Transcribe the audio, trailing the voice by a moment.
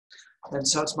And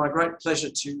so it's my great pleasure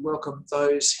to welcome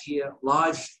those here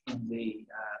live in the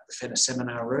Fenner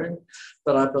seminar room,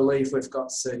 but I believe we've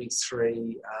got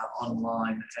 33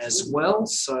 online as well.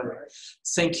 So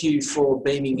thank you for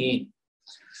beaming in.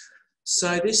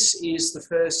 So this is the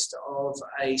first of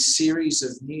a series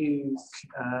of new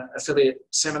affiliate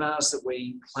seminars that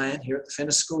we plan here at the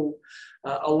Fenner School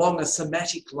along a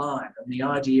thematic line. And the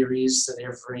idea is that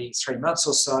every 3 months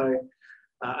or so,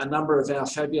 a number of our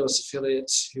fabulous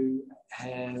affiliates who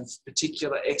have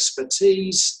particular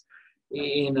expertise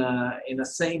in a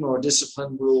theme or a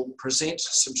discipline will present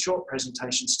some short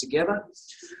presentations together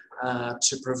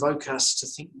to provoke us to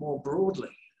think more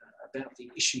broadly about the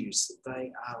issues that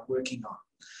they are working on.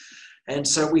 And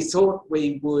so we thought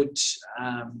we would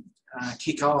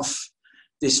kick off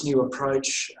this new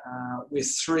approach with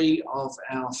 3 of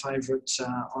our favourite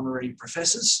honorary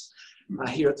professors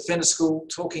here at the Fenner School,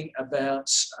 talking about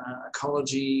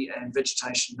ecology and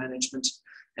vegetation management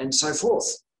and so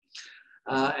forth.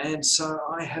 And so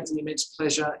I have the immense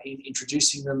pleasure in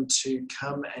introducing them to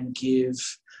come and give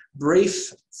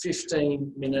brief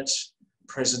 15-minute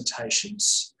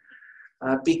presentations.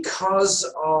 Because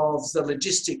of the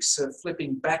logistics of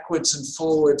flipping backwards and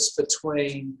forwards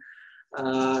between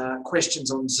questions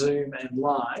on Zoom and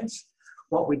live,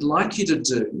 what we'd like you to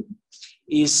do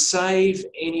is save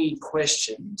any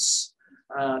questions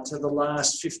to the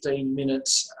last 15-minute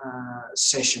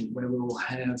session, where we will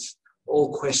have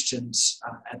all questions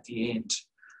at the end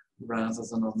rather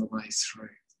than on the way through.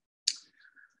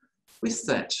 With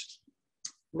that,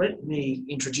 let me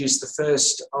introduce the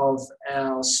first of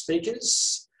our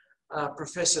speakers,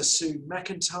 Professor Sue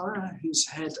McIntyre, who's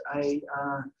had a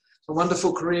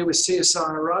wonderful career with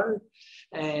CSIRO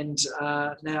and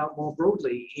now more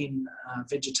broadly in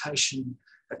vegetation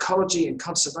ecology and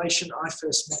conservation. I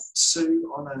first met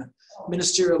Sue on a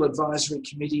ministerial advisory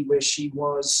committee where she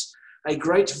was a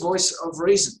great voice of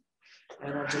reason,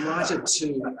 and I'm delighted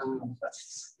to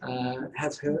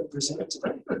have her present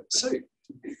today. Sue.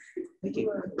 Thank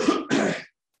you.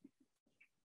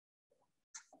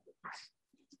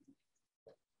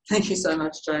 Thank you so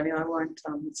much, Jamie. I won't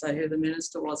say who the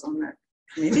minister was on that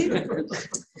committee.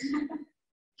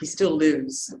 He still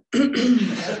lives.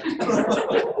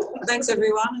 Thanks,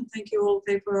 everyone, and thank you all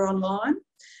people who are online.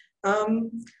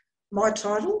 My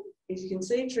title, as you can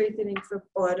see, Tree Thinning for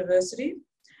Biodiversity.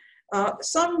 At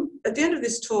the end of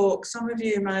this talk, some of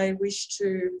you may wish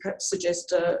to perhaps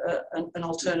suggest an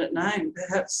alternate name,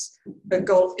 perhaps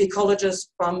ecologist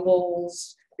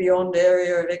bumbles beyond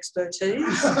area of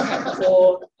expertise,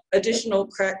 or additional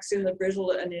cracks in the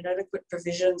brittle and inadequate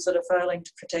provisions that are failing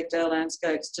to protect our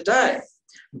landscapes today.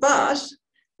 But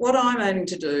what I'm aiming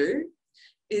to do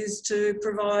is to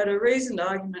provide a reasoned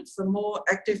argument for more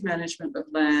active management of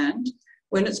land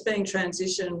when it's being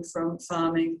transitioned from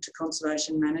farming to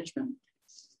conservation management.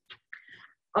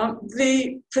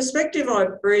 The perspective I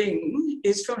bring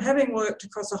is from having worked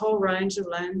across a whole range of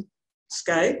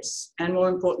landscapes and, more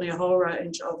importantly, a whole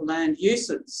range of land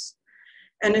uses.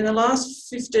 And in the last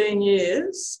 15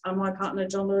 years, my partner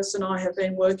John Lewis and I have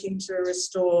been working to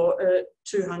restore a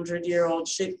 200-year-old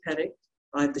sheep paddock.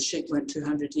 The sheep weren't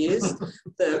 200 years.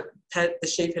 The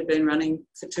sheep had been running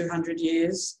for 200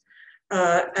 years.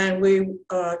 And we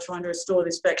are trying to restore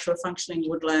this back to a functioning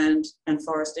woodland and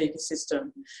forest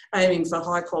ecosystem, aiming for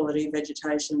high quality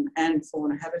vegetation and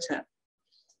fauna habitat.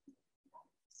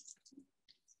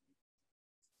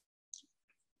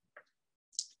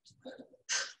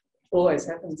 Always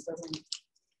happens, doesn't it?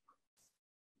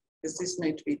 Does this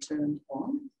need to be turned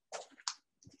on?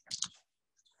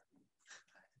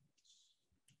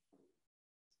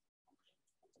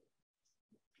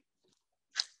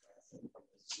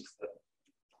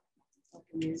 I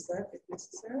can use that if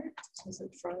necessary. Is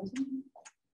it frozen?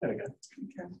 There we go.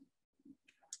 Okay.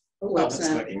 It works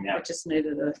now. I just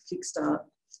needed a kickstart.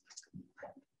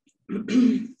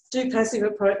 Do passive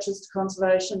approaches to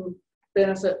conservation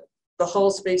benefit the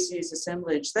whole species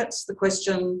assemblage? That's the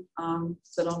question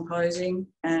that I'm posing,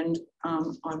 and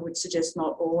I would suggest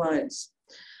not always.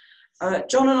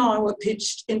 John and I were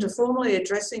pitched into formally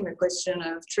addressing the question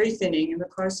of tree thinning in the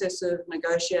process of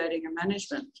negotiating a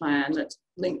management plan that's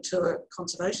linked to a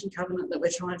conservation covenant that we're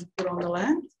trying to put on the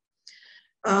land.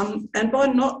 And by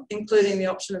not including the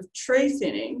option of tree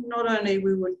thinning, not only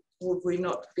would we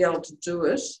not be able to do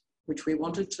it, which we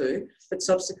wanted to, but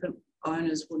subsequent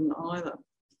owners wouldn't either.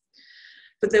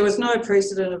 But there was no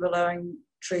precedent of allowing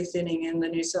tree thinning in the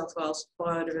New South Wales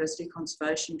Biodiversity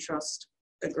Conservation Trust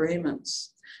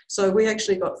agreements. So we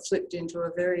actually got flipped into a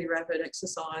very rapid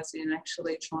exercise in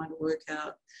actually trying to work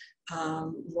out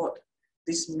what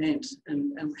this meant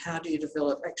and how do you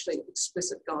develop actually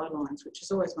explicit guidelines, which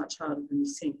is always much harder than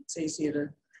you think. It's easier to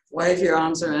wave your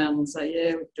arms around and say,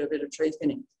 yeah, we do a bit of tree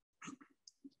thinning.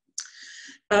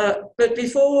 But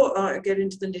before I get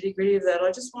into the nitty-gritty of that,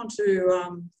 I just want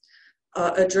to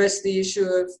address the issue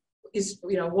of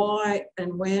why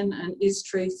and when and is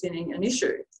tree thinning an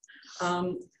issue?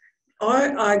 I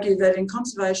argue that in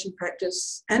conservation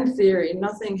practice and theory,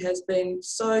 nothing has been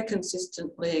so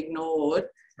consistently ignored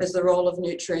as the role of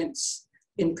nutrients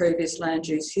in previous land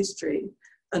use history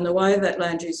and the way that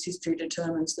land use history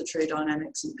determines the tree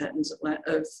dynamics and patterns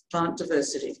of plant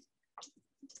diversity.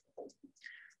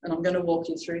 And I'm going to walk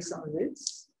you through some of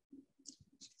this.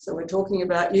 So we're talking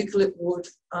about eucalypt wood,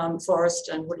 forest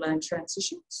and woodland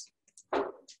transitions.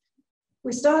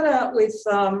 We start out with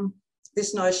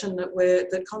this notion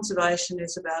that conservation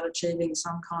is about achieving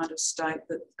some kind of state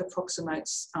that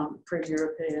approximates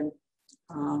pre-European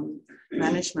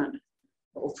management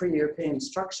or pre-European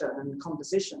structure and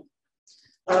composition.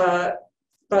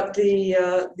 But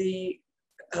the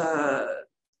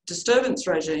disturbance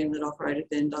regime that operated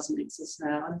then doesn't exist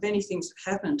now, and many things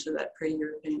have happened to that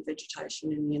pre-European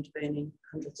vegetation in the intervening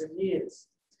hundreds of years.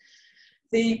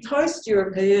 The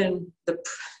post-European, the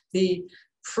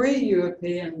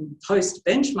pre-European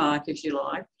post-benchmark, if you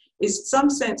like, is some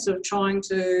sense of trying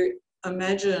to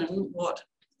imagine what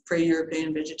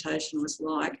pre-European vegetation was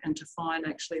like and to find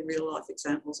actually real-life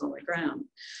examples on the ground.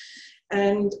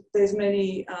 And there's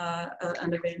many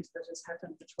an event that has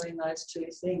happened between those two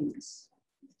things.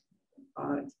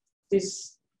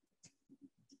 This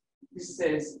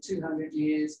says 200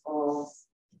 years of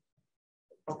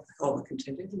I can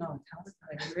tell you, no,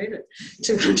 I can't read it.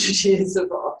 200 years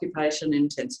of occupation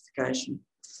intensification.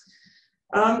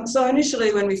 So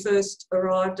initially, when we first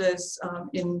arrived as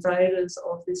invaders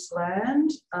of this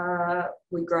land,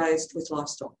 we grazed with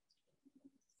livestock.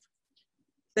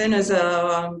 Then as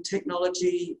our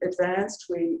technology advanced,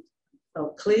 we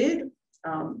cleared,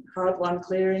 hard-won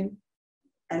clearing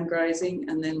and grazing,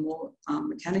 and then more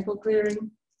mechanical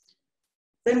clearing.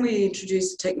 Then we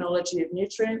introduced the technology of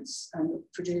nutrients and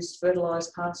produced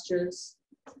fertilised pastures.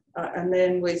 And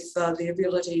then with the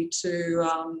ability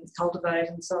to cultivate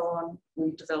and so on,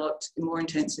 we developed more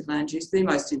intensive land use, the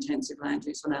most intensive land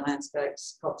use on our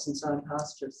landscapes, crops and sown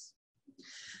pastures.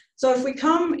 So if we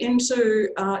come into,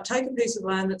 take a piece of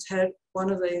land that's had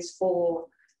one of these four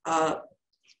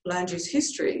land use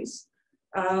histories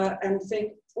and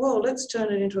think, well, let's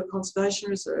turn it into a conservation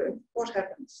reserve, what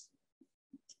happens?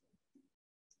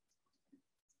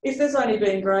 If there's only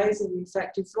been grazing, in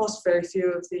fact, you've lost very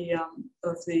few of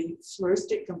the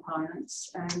floristic components,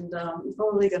 and you're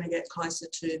probably going to get closer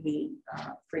to the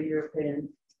pre-European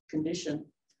condition.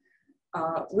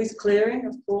 With clearing,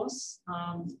 of course,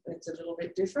 it's a little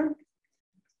bit different.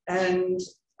 And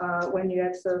when you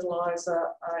add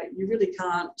fertiliser, you really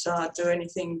can't do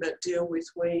anything but deal with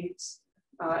weeds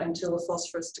until the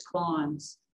phosphorus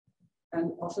declines.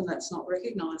 And often that's not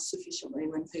recognised sufficiently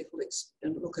when people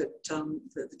look at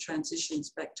the transitions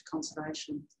back to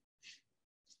conservation.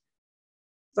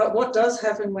 But what does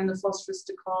happen when the phosphorus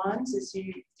declines is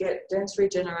you get dense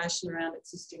regeneration around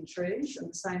existing trees, and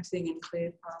the same thing in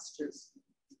cleared pastures.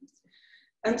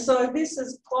 And so this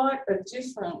is quite a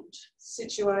different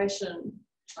situation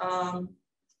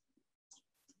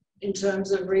in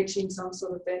terms of reaching some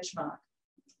sort of benchmark.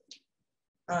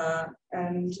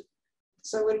 And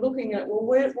so we're looking at, well,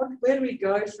 where do we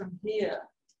go from here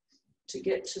to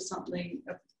get to something?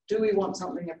 Do we want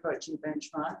something approaching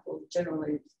benchmark? Well,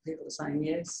 generally people are saying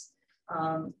yes.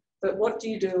 But what do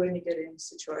you do when you get in a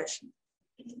situation?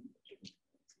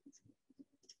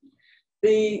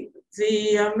 The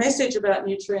message about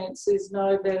nutrients is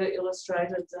no better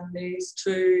illustrated than these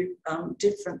two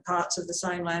different parts of the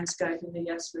same landscape in the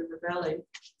Yass River Valley.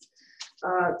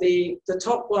 The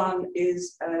top one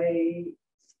is a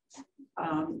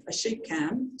sheep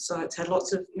cam, so it's had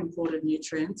lots of imported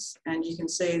nutrients, and you can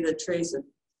see the trees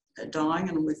are dying,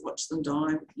 and we've watched them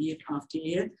die year after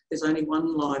year. There's only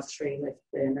one live tree left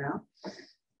there now.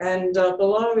 And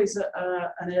below is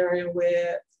an area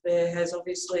where there has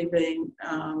obviously been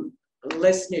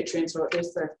less nutrients, or at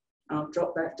least they've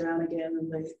dropped back down again,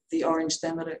 and the orange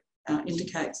thermometer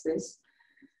indicates this.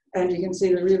 And you can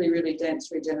see the really, really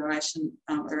dense regeneration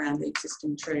around the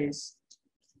existing trees.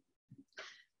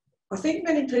 I think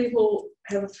many people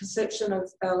have a perception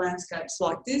of our landscapes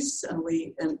like this, and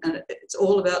it's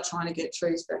all about trying to get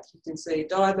trees back. You can see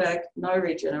dieback, no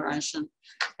regeneration,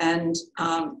 and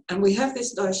we have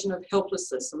this notion of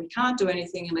helplessness, and we can't do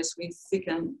anything unless we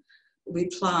thicken, we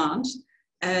plant,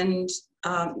 and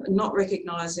not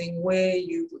recognising where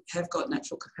you have got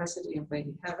natural capacity and where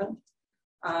you haven't.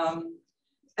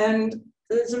 And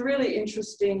there's a really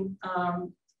interesting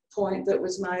point that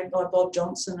was made by Bob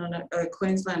Johnson and a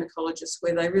Queensland ecologist,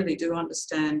 where they really do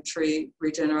understand tree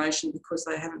regeneration because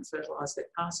they haven't fertilised their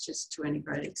pastures to any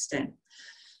great extent.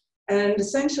 And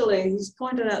essentially, he's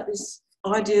pointed out this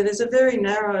idea, there's a very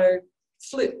narrow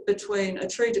flip between a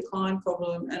tree decline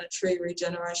problem and a tree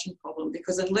regeneration problem,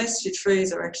 because unless your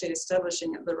trees are actually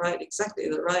establishing at the rate, exactly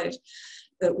the rate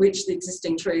at which the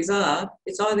existing trees are,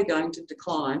 it's either going to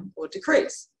decline or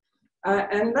decrease.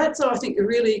 And that's, I think, a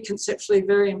really conceptually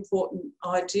very important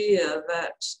idea,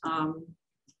 that,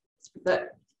 that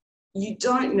you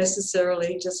don't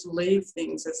necessarily just leave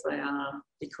things as they are,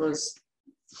 because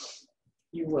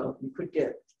you could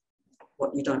get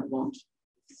what you don't want.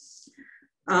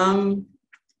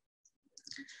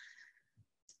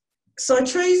 So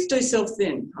trees do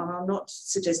self-thin. I'm not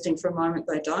suggesting for a moment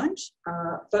they don't,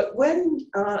 but when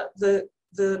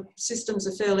the systems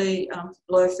are fairly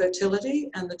low fertility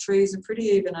and the trees are pretty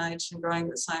even aged and growing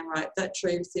at the same rate, that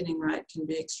tree thinning rate can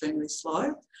be extremely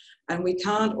slow. And we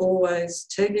can't always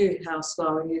tell you how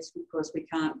slow it is because we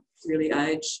can't really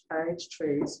age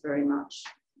trees very much.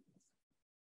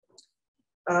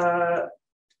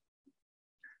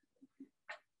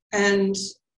 And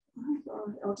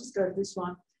I'll just go to this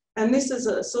one. And this is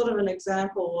a sort of an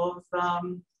example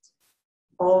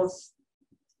of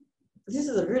this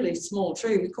is a really small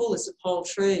tree. We call this a pole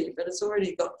tree, but it's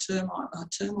already got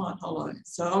termite hollow.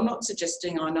 So I'm not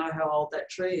suggesting I know how old that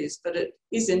tree is, but it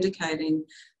is indicating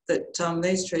that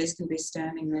these trees can be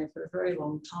standing there for a very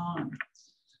long time.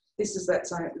 This is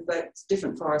that's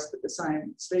different forest, but the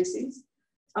same species.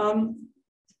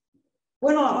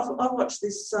 When I watched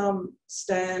this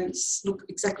stand look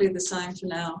exactly the same for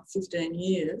now 15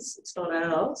 years, it's not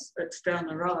ours, it's down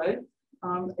the road.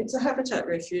 It's a habitat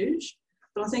refuge,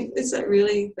 but I think, is that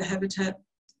really the habitat,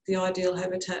 the ideal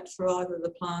habitat for either the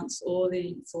plants or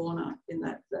the fauna in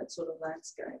that sort of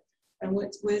landscape? And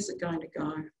where's it going to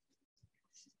go?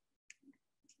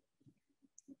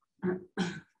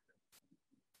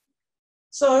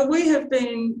 So we have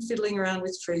been fiddling around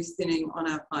with tree thinning on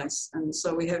our place, and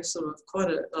so we have sort of quite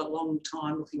a long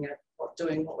time looking at what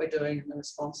we're doing and the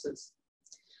responses.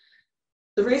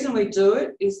 The reason we do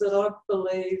it is that I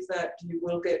believe that you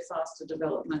will get faster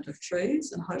development of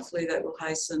trees, and hopefully that will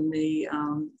hasten the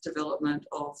development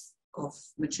of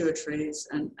mature trees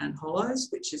and hollows,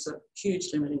 which is a huge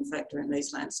limiting factor in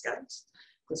these landscapes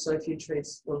because so few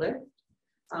trees were left.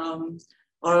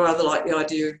 I rather like the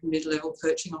idea of mid-level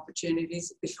perching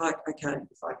opportunities if I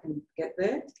can get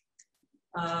there.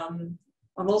 I'm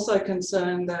also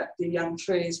concerned that the young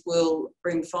trees will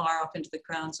bring fire up into the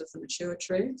crowns of the mature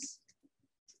trees.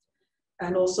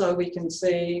 And also we can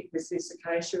see with this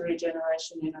acacia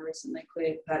regeneration in a recently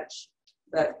cleared patch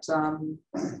that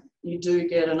you do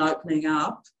get an opening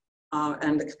up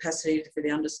and the capacity for the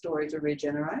understory to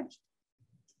regenerate.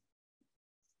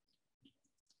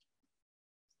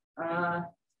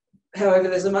 However,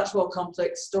 there's a much more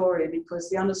complex story because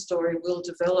the understory will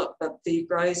develop, but the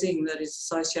grazing that is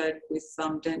associated with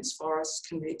dense forests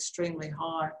can be extremely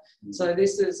high. So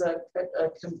this is a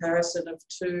comparison of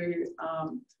two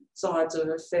sides of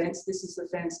a fence. This is the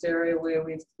fenced area where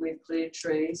we've cleared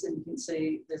trees, and you can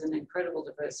see there's an incredible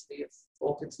diversity of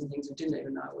orchids and things we didn't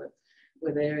even know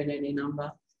were there in any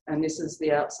number. And this is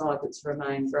the outside that's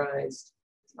remained grazed.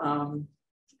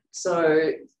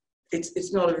 So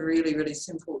it's not a really, really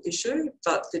simple issue,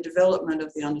 but the development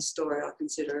of the understory I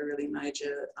consider a really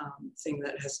major thing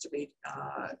that has to be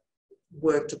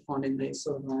worked upon in these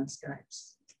sort of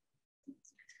landscapes.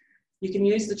 You can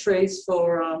use the trees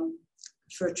for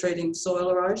treating soil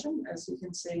erosion. As you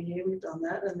can see here, we've done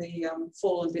that, and the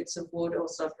fallen bits of wood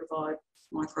also provide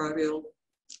microbial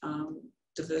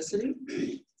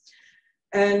diversity.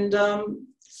 And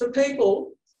for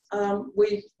people,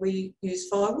 we use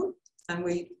firewood, and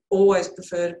we always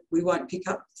prefer, we won't pick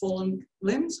up fallen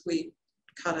limbs. We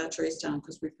cut our trees down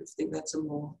because we think that's a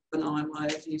more benign way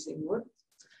of using wood.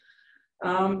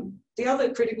 The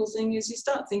other critical thing is you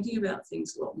start thinking about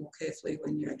things a lot more carefully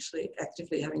when you're actually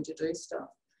actively having to do stuff.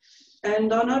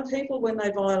 And I know people, when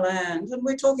they buy land, and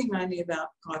we're talking mainly about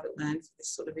private land for this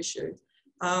sort of issue,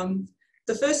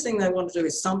 the first thing they want to do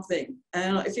is something.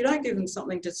 And if you don't give them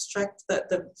something to distract, that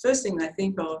the first thing they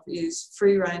think of is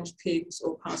free-range pigs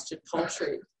or pastured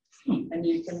poultry. And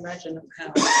you can imagine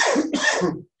how.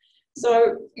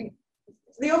 So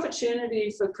the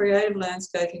opportunity for creative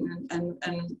landscaping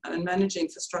and managing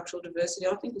for structural diversity,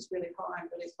 I think, is really high and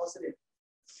really positive.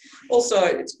 Also,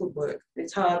 it's good work.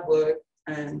 It's hard work,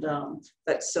 and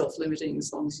that's self-limiting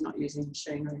as long as you're not using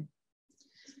machinery.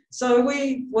 So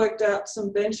we worked out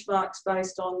some benchmarks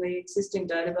based on the existing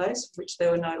database, which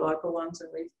there were no local ones,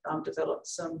 and we developed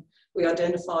some. We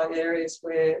identified areas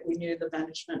where we knew the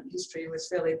management history was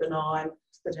fairly benign,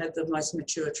 that had the most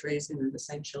mature trees in it,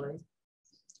 essentially.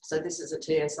 So this is a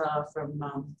TSR from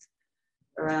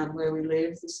around where we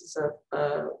live. This is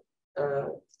a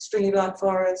stringy bark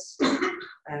forest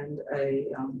and a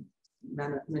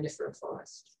manifera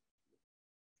forest.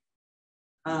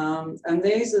 And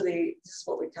this is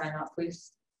what we came up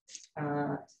with.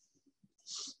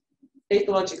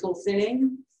 Ecological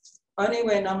thinning, only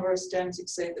where number of stems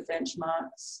exceed the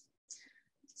benchmarks.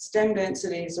 Stem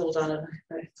density is all done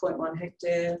at 0.1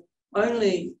 hectare.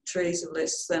 Only trees of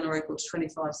less than or equal to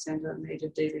 25 centimetre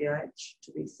DBH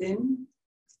to be thin.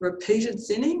 Repeated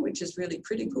thinning, which is really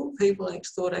critical. People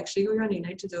thought actually we only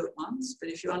need to do it once, but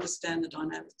if you understand the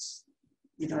dynamics,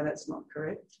 you know that's not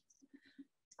correct.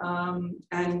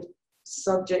 And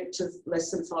subject to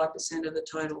less than 5% of the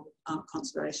total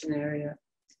conservation area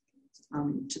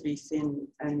to be thinned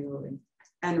annually,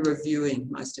 and reviewing,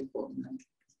 most importantly.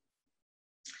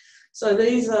 So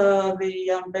these are the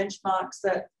benchmarks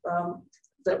that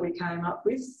we came up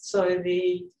with. So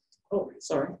the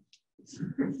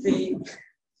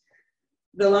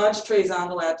large trees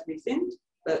aren't allowed to be thinned,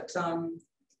 but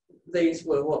these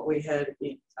were what we had.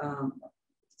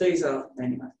 These are,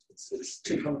 anyway, it's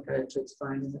too complicated to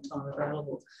explain in the time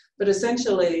available. But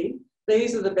essentially,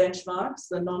 these are the benchmarks,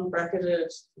 the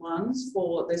non-bracketed ones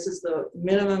for, this is the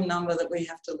minimum number that we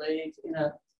have to leave in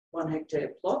a 1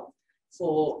 hectare plot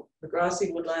for the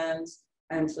grassy woodlands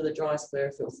and for the dry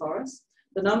sclerophyll forest.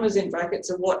 The numbers in brackets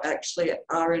are what actually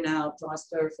are in our dry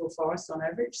sclerophyll forest on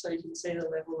average, so you can see the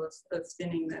level of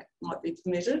thinning that might be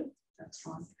permitted. That's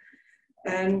fine.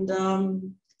 And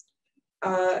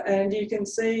you can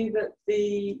see that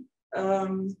the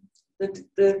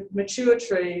mature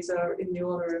trees are in the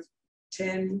order of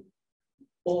 10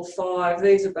 or 5.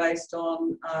 These are based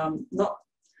on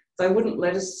they wouldn't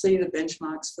let us see the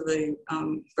benchmarks for the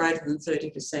greater than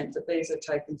 30%, but these are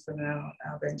taken from our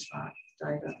benchmark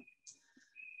data.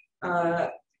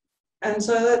 And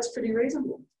so that's pretty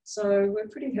reasonable. So we're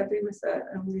pretty happy with that,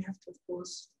 and we have to, of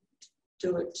course,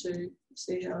 do it to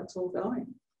see how it's all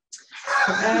going.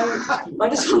 I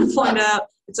just want to point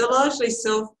out, it's a largely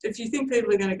if you think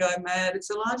people are going to go mad, it's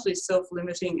a largely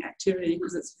self-limiting activity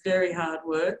because it's very hard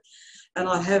work. And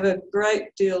I have a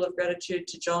great deal of gratitude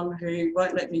to John, who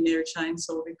won't let me near a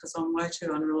chainsaw because I'm way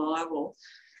too unreliable,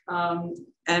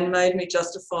 and made me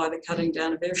justify the cutting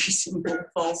down of every single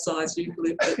pole-sized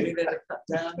eucalypt that we've ever cut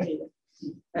down here.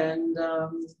 And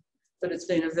but it's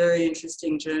been a very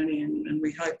interesting journey, and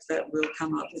we hope that we'll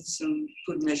come up with some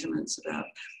good measurements about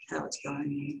how it's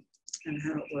going and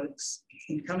how it works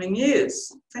in coming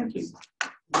years. Thank you.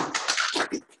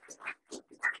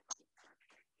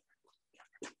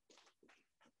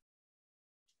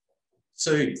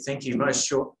 Sue, thank you. Most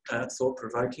short,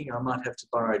 thought-provoking. I might have to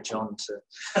borrow John to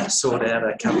sort out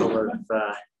a couple of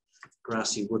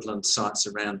grassy woodland sites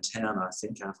around town, I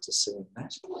think, after seeing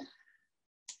that.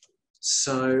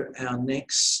 So our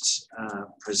next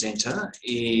presenter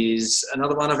is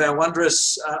another one of our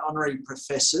wondrous honorary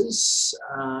professors.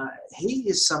 He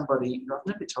is somebody, I've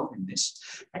never told him this,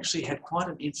 actually had quite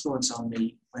an influence on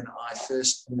me when I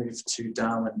first moved to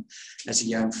Darwin as a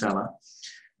young fella,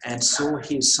 and saw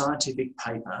his scientific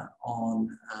paper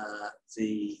on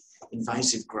the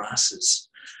invasive grasses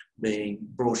being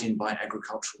brought in by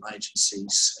agricultural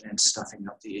agencies and stuffing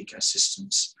up the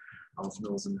ecosystems of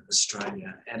Northern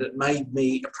Australia. And it made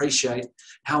me appreciate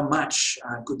how much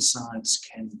good science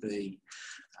can be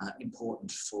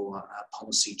important for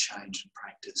policy change and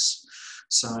practice.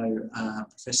 So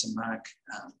Professor Mark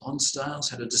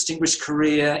Lonsdale's had a distinguished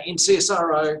career in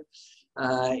CSIRO,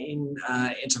 in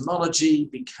entomology,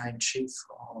 became chief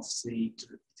of the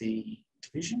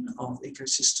Division of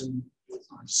Ecosystem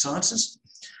Sciences.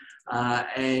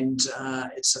 And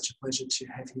it's such a pleasure to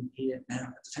have him here now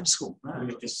at the Fenner School. Let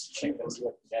me just check those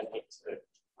down here too.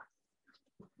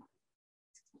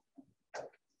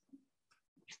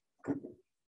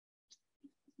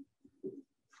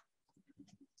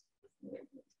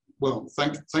 Well,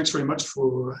 thanks very much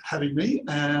for having me.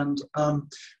 And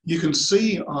you can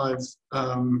see I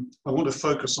want to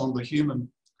focus on the human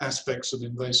aspects of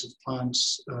invasive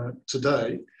plants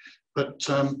today, but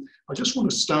I just want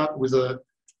to start with a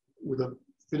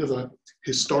bit of a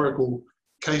historical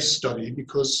case study,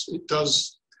 because it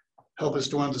does help us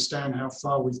to understand how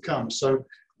far we've come. So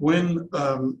when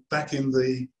back in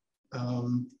the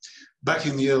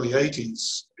early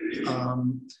 80s,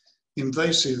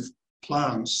 invasive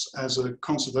plants as a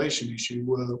conservation issue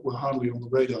were hardly on the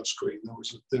radar screen.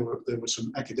 There were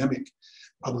some academic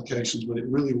publications, but it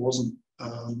really wasn't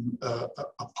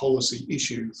a policy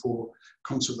issue for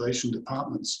conservation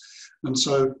departments. And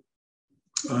so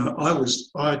I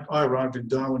arrived in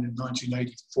Darwin in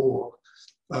 1984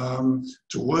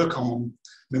 to work on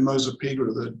Mimosa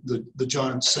pigra, the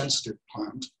giant sensitive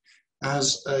plant,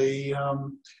 as a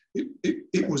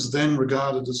it was then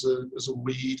regarded as a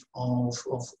weed of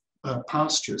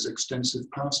pastures, extensive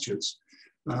pastures.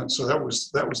 So that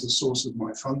was the source of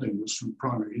my funding, was from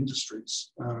primary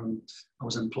industries. I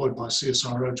was employed by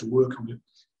CSIRO to work on it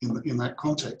in that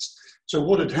context. So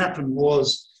what had happened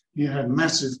was you had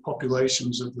massive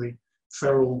populations of the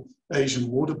feral Asian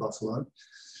water buffalo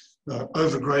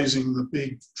overgrazing the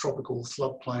big tropical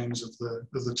floodplains of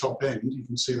the top end. You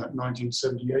can see that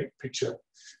 1978 picture,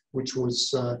 which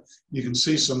was, you can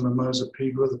see some Mimosa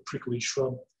pigra, the prickly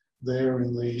shrub there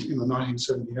in the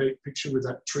 1978 picture with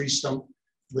that tree stump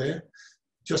there.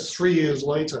 Just 3 years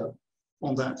later,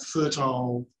 on that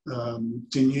fertile,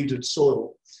 denuded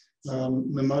soil,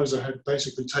 Mimosa had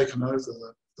basically taken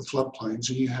over the floodplains,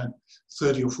 and you had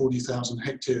 30 or 40,000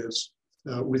 hectares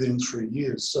within 3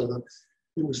 years. So that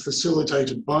it was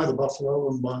facilitated by the buffalo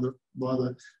and by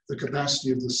the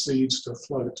capacity of the seeds to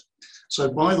float.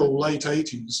 So by the late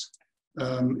 80s,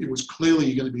 it was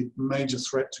clearly going to be a major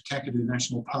threat to Kakadu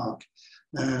National Park.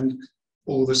 And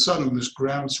all of a sudden, this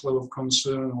groundswell of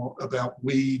concern about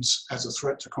weeds as a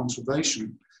threat to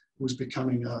conservation was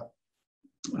becoming a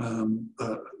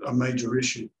major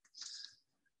issue.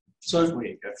 So, before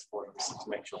you go forward, we just need to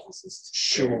make sure this is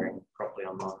sure properly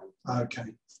online.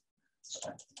 Okay.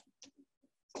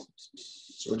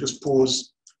 So I'll just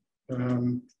pause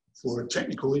for a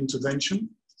technical intervention.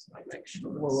 So make sure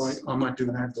Well, I might do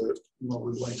an advert while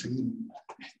we're waiting.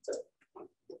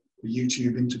 A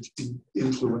YouTube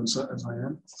influencer, as I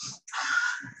am.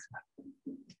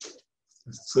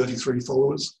 33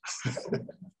 followers.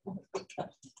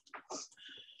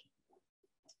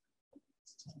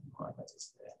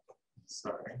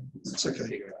 Sorry. It's okay.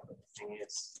 Figure out what the thing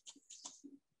is.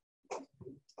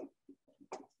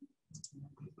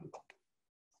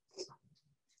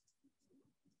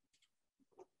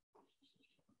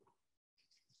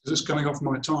 Is this coming off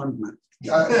my time, Matt?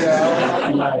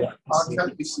 Yeah, I'll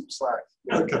cut you some slack.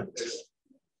 Okay.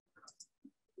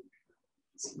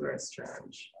 It's very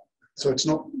strange. So it's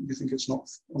not, you think it's not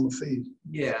on the feed?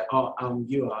 Yeah,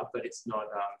 you are, but it's not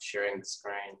sharing the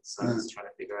screen. So I'm just trying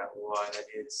to figure out why that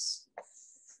is.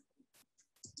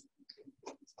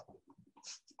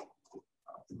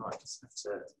 I might just have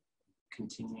to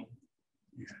continue.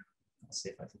 Yeah. Let's see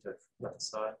if I can do it from the other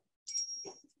side.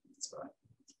 That's right.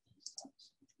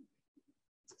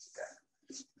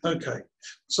 Okay,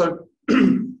 so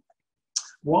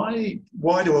why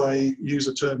do I use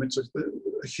a term, it's a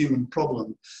human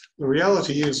problem? The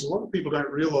reality is a lot of people don't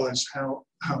realise how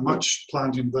much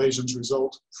plant invasions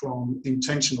result from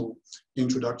intentional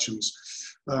introductions.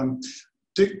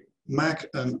 Dick, Mac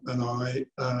and I,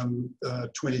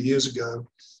 20 years ago,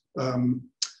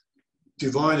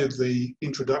 divided the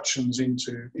introductions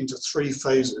into 3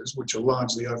 phases, which are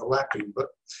largely overlapping. But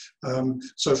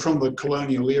so from the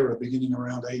colonial era, beginning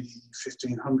around AD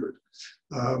 1500,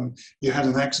 you had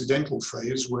an accidental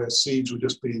phase where seeds were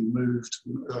just being moved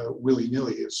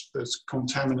willy-nilly as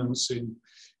contaminants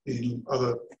in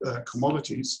other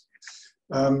commodities.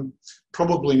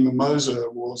 Probably Mimosa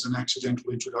was an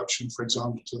accidental introduction, for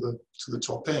example, to the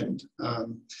top end.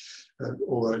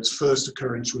 Although its first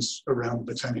occurrence was around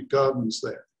Botanic Gardens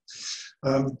there.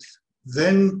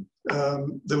 Then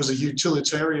there was a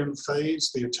utilitarian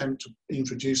phase, the attempt to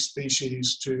introduce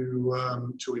species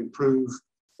to improve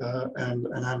and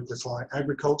amplify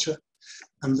agriculture.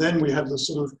 And then we have the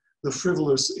sort of the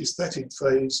frivolous aesthetic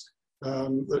phase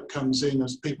that comes in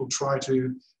as people try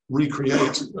to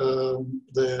recreate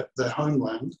their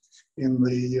homeland in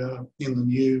the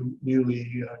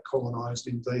newly colonized,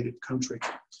 invaded country.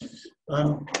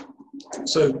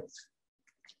 So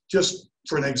just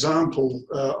for an example,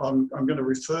 I'm going to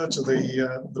refer to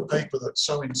the paper that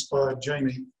so inspired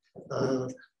Jamie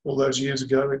all those years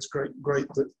ago. It's great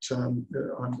that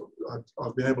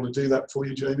I've been able to do that for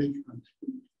you, Jamie.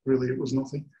 Really, it was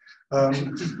nothing.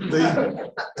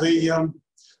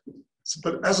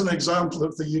 But as an example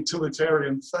of the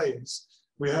utilitarian phase,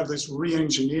 we have this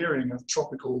re-engineering of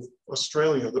tropical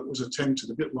Australia that was attempted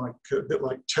a bit like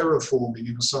terraforming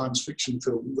in a science fiction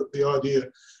film. That the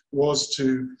idea was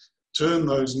to turn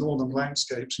those northern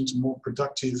landscapes into more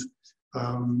productive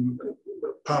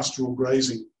pastoral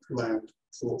grazing land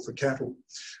for cattle.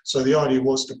 So the idea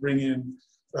was to bring in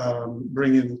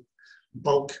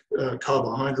bulk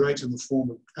carbohydrate in the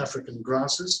form of African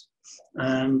grasses,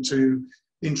 and to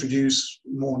introduce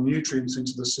more nutrients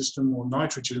into the system, more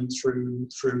nitrogen through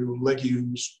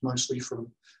legumes, mostly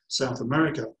from South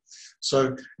America.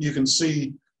 So you can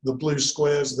see the blue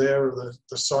squares there are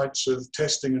the sites of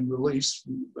testing and release,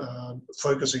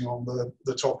 focusing on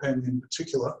the top end in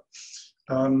particular.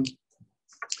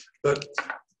 But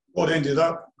what ended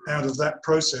up out of that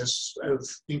process of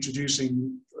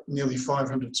introducing nearly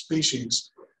 500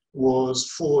 species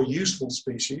was 4 useful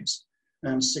species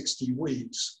and 60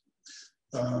 weeds.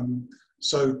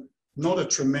 So not a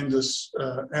tremendous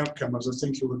outcome, as I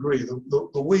think you'll agree.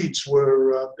 The weeds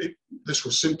were, this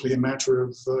was simply a matter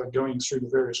of going through the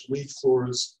various weed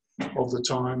floras of the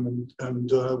time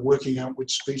and working out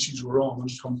which species were on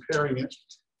and comparing it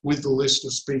with the list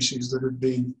of species that had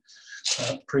been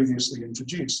previously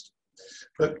introduced.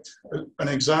 But an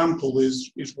example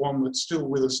is one that's still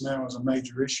with us now as a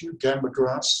major issue, gamba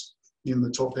grass in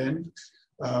the top end.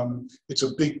 It's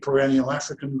a big perennial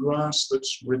African grass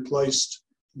that's replaced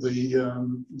the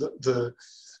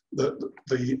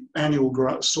annual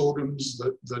grass sorghums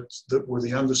that were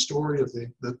the understory of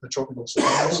the tropical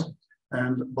savannas,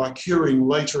 and by curing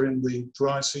later in the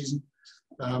dry season,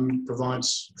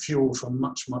 provides fuel for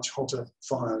much hotter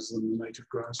fires than the native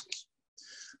grasses.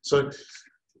 So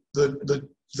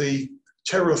the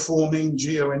terraforming,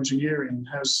 geoengineering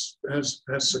has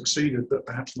succeeded, but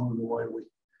perhaps not in the way we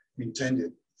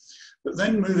intended. But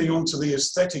then moving on to the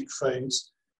aesthetic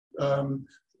phase,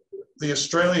 the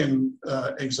Australian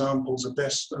examples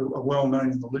are well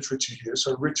known in the literature here.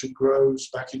 So Richard Groves,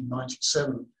 back in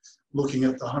 '97, looking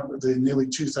at the nearly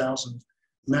 2,000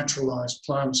 naturalised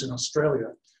plants in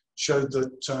Australia, showed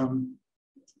that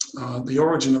the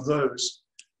origin of those,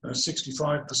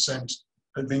 65%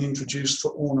 had been introduced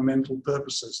for ornamental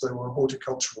purposes. They were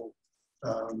horticultural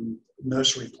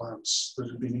nursery plants that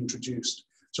had been introduced.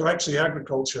 So actually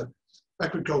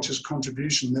agriculture's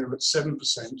contribution there at 7%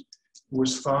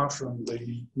 was far from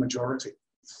the majority.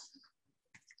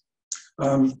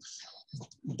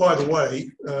 By the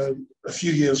way, a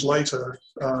few years later,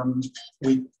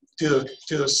 we did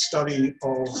a study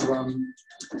of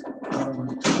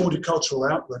horticultural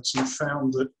outlets and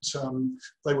found that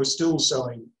they were still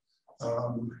selling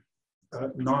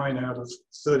 9 out of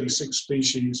 36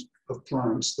 species of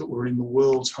plants that were in the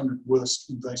world's 100 worst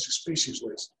invasive species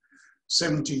list.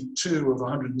 72 of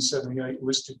 178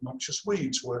 listed noxious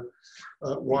weeds were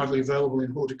widely available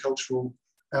in horticultural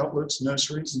outlets,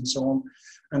 nurseries, and so on,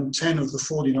 and 10 of the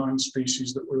 49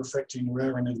 species that were affecting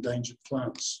rare and endangered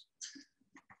plants.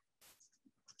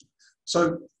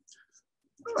 So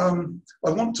I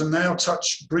want to now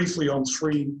touch briefly on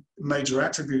 3 major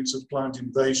attributes of plant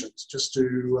invasions, just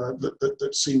to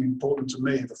that seem important to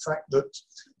me. The fact that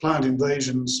plant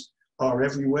invasions are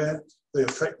everywhere. They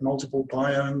affect multiple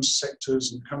biomes,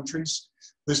 sectors, and countries.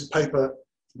 This paper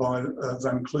by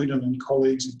Van Cluden and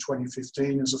colleagues in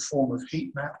 2015 is a form of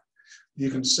heat map. You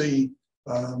can see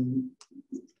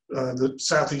that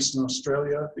southeastern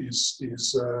Australia is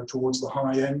towards the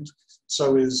high end.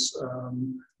 So is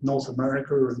North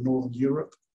America and Northern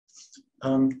Europe.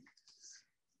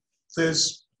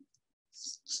 There's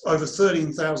over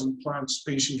 13,000 plant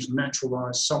species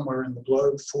naturalised somewhere in the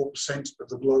globe, 4% of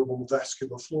the global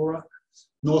vascular flora.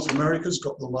 North America's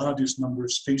got the largest number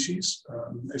of species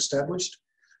established,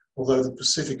 although the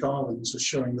Pacific Islands are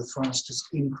showing the fastest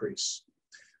increase.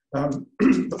 But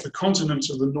the continents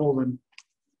of the Northern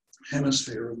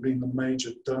Hemisphere have been the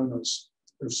major donors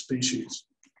of species.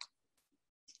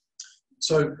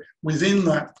 So within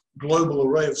that global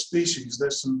array of species,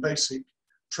 there's some basic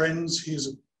trends. Here's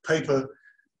a paper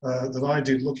that I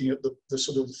did looking at the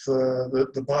sort of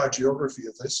the biogeography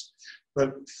of this.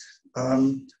 But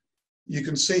you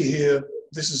can see here,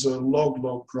 this is a log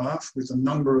graph with the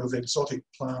number of exotic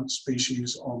plant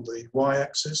species on the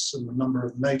y-axis and the number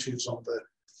of natives on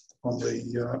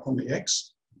the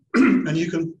x. And you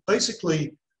can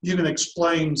basically, you can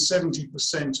explain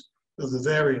 70% of the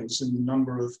variance in the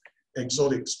number of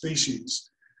exotic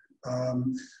species,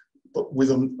 but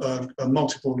with a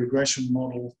multiple regression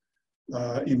model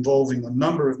involving the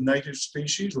number of native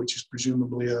species, which is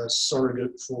presumably a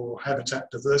surrogate for habitat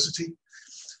diversity.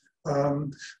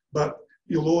 But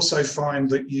you'll also find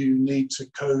that you need to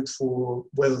code for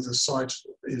whether the site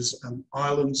is an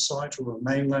island site or a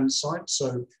mainland site.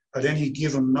 So at any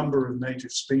given number of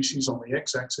native species on the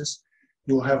x-axis,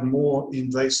 you'll have more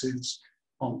invasives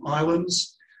on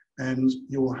islands, and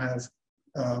you'll have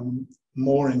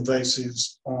more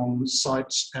invasives on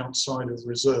sites outside of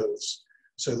reserves.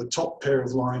 So the top pair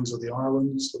of lines are the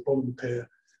islands, the bottom pair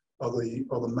are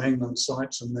the mainland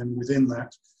sites, and then within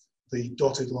that, the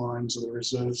dotted lines are the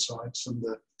reserve sites and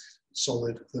the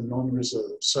solid, the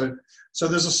non-reserve. So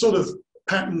there's a sort of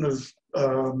pattern of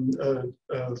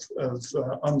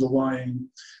underlying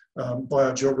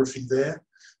biogeography there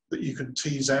that you can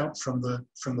tease out from the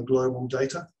global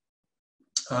data.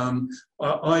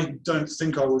 I don't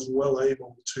think I was well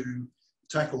able to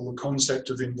tackle the concept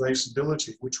of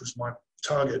invasibility, which was my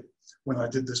target when I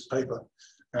did this paper.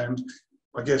 And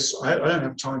I guess I don't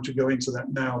have time to go into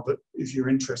that now, but if you're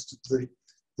interested,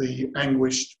 the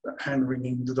anguished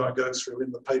hand-wringing that I go through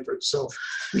in the paper itself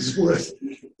is worth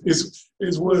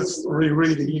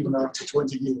rereading even after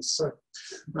 20 years. So,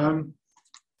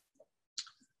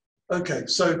 okay,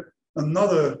 so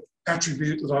another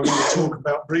attribute that I want to talk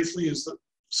about briefly is that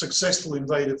successful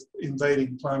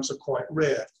invading plants are quite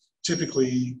rare,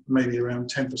 typically maybe around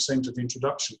 10% of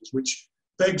introductions, which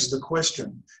begs the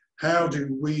question, how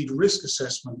do weed risk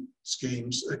assessment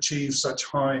schemes achieve such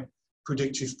high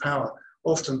predictive power?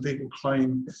 Often people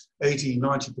claim 80,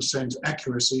 90%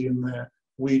 accuracy in their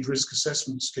weed risk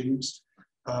assessment schemes.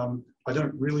 I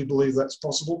don't really believe that's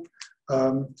possible.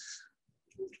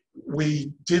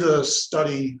 We did a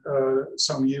study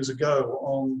some years ago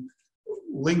on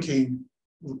linking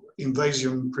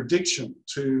invasion prediction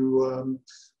to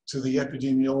the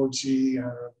epidemiology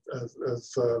of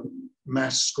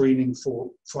mass screening for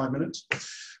 5 minutes,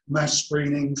 mass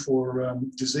screening for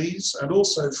disease, and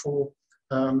also for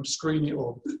screening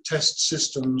or test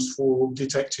systems for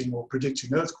detecting or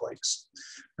predicting earthquakes.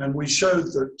 And we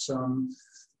showed that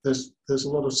there's a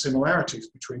lot of similarities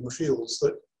between the fields,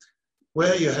 that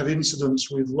where you have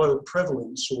incidents with low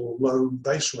prevalence or low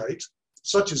base rate,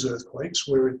 such as earthquakes,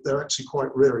 where they're actually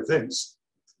quite rare events,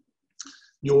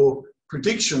 your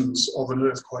predictions of an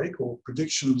earthquake or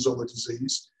predictions of a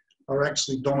disease are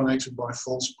actually dominated by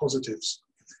false positives.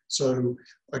 So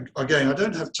again, I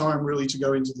don't have time really to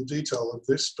go into the detail of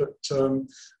this, but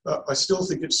I still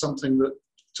think it's something that,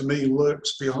 to me,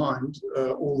 lurks behind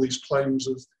all these claims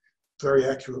of very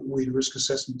accurate weed risk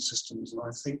assessment systems, and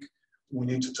I think we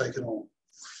need to take it on.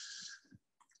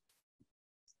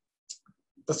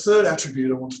 The third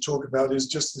attribute I want to talk about is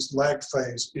just this lag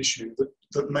phase issue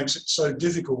that makes it so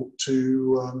difficult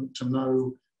to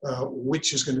know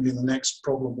which is going to be the next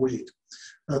problem weed.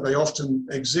 They often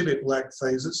exhibit lag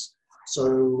phases.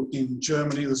 So in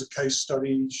Germany, there's a case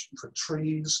study for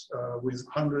trees with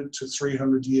 100 to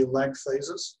 300 year lag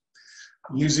phases.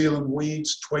 New Zealand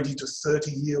weeds, 20 to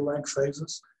 30 year lag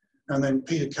phases. And then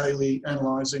Peter Cayley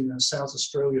analysing a South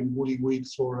Australian woody weed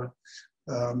flora,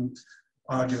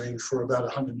 arguing for about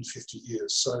 150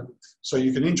 years. So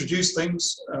you can introduce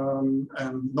things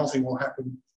and nothing will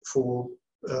happen for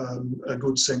a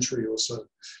good century or so.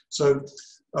 So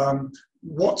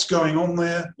what's going on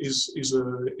there is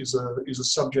a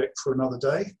subject for another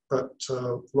day, but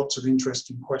lots of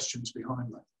interesting questions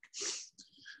behind that.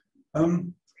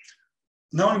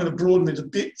 Now I'm going to broaden it a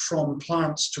bit from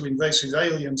plants to invasive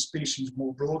alien species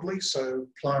more broadly, so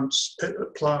plants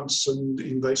and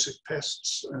invasive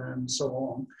pests and so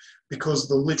on, because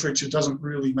the literature doesn't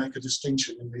really make a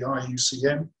distinction. In the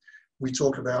IUCN, we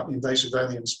talk about invasive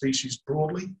alien species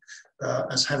broadly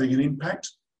as having an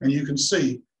impact, and you can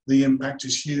see the impact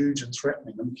is huge and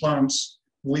threatening, and plants,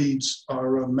 weeds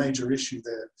are a major issue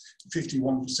there.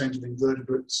 51% of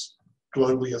invertebrates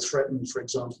globally are threatened, for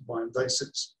example, by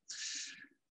invasives.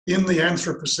 In the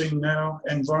Anthropocene now,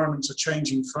 environments are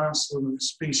changing faster than the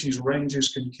species ranges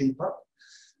can keep up,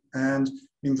 and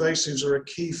invasives are a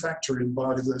key factor in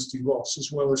biodiversity loss,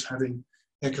 as well as having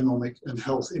economic and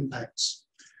health impacts.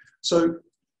 So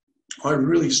I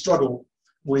really struggle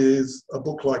with a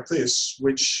book like this,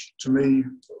 which to me,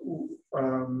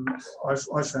 I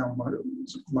found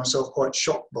myself quite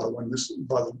shocked by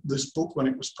this book when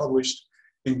it was published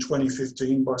in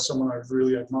 2015 by someone I've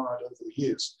really admired over the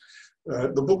years.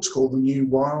 The book's called The New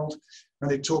Wild,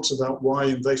 and it talks about why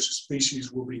invasive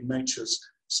species will be nature's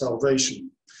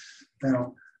salvation.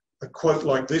 Now, a quote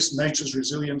like this, nature's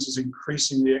resilience is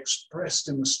increasingly expressed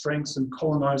in the strength and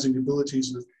colonizing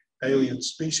abilities of alien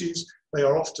species. They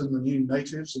are often the new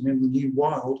natives, and in the new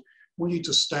wild, we need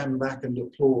to stand back and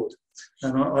applaud.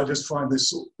 And I just find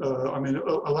this,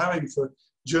 allowing for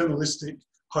journalistic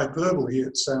hyperbole,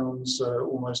 it sounds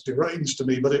almost deranged to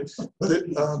me,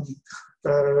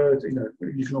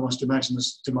 you can almost imagine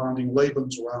this demanding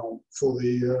Lebensraum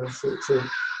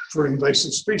for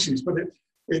invasive species. But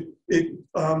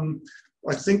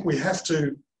I think we have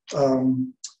to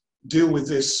deal with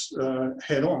this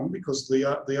head on, because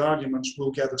the arguments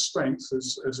will gather strength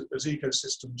as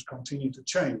ecosystems continue to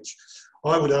change.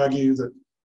 I would argue that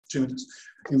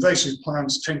invasive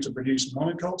plants tend to produce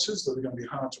monocultures that are going to be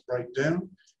hard to break down.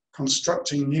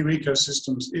 constructing new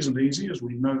ecosystems isn't easy, as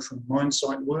we know from mine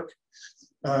site work.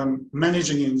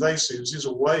 Managing invasives is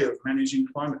a way of managing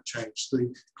climate change.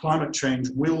 The climate change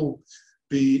will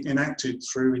be enacted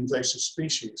through invasive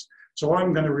species. So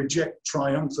I'm going to reject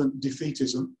triumphant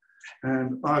defeatism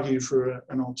and argue for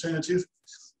an alternative,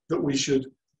 that we should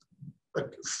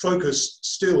focus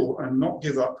still and not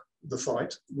give up the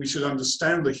fight. We should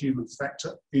understand the human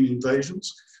factor in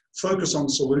invasions, focus on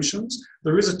solutions.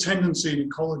 There is a tendency in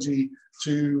ecology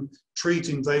to treat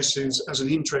invasives as an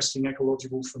interesting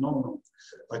ecological phenomenon.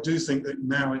 I do think that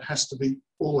now it has to be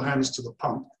all hands to the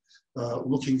pump,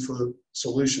 looking for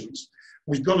solutions.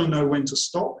 We've got to know when to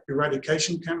stop.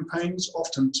 Eradication campaigns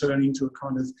often turn into a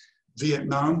kind of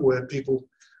Vietnam, where people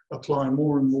apply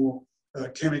more and more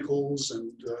chemicals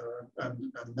and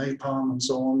napalm and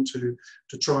so on to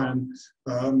try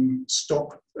and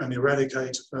stop and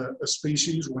eradicate a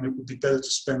species, when it would be better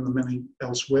to spend the money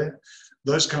elsewhere.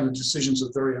 Those kind of decisions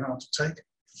are very hard to take.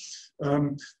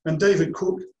 And David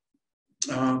Cook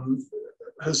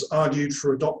has argued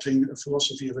for adopting a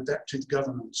philosophy of adaptive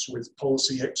governance with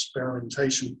policy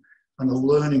experimentation and a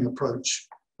learning approach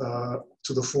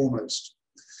to the foremost.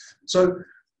 So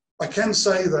I can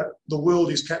say that the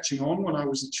world is catching on. When I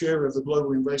was the chair of the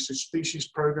Global Invasive Species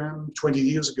Programme 20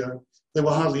 years ago, there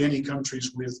were hardly any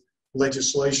countries with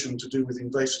legislation to do with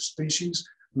invasive species.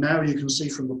 Now you can see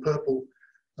from the purple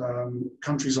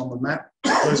countries on the map,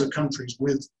 those are countries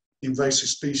with invasive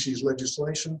species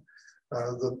legislation.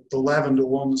 The lavender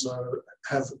ones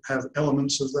have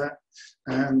elements of that,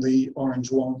 and the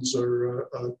orange ones are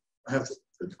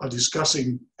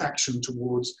discussing action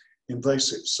towards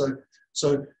invasives.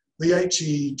 So the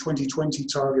HE 2020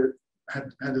 target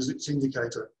had as its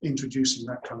indicator introducing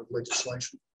that kind of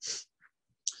legislation.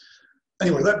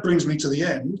 Anyway, that brings me to the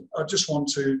end. I just want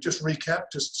to recap,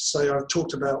 just to say I've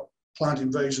talked about plant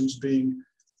invasions being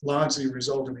largely a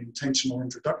result of intentional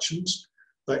introductions.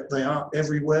 They are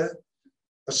everywhere.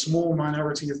 A small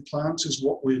minority of plants is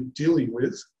what we're dealing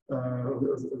with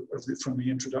from the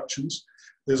introductions.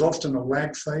 There's often a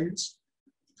lag phase.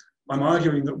 I'm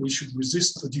arguing that we should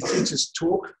resist the defeatist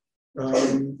talk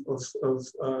of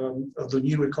the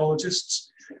new ecologists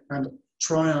and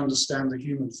try and understand the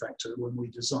human factor when we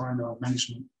design our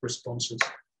management responses.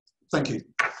 Thank you.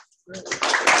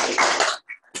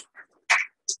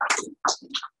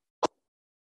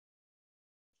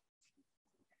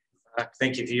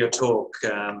 Thank you for your talk.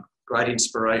 Great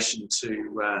inspiration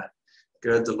to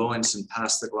gird the loins and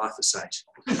pass the glyphosate.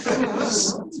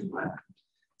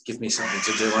 Give me something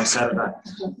to do on Saturday.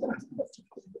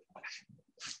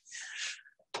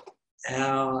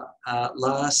 Our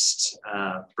last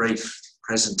brief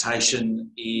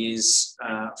presentation is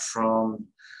from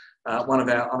one of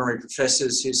our honorary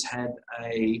professors who's had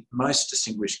a most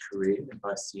distinguished career in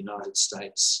both the United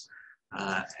States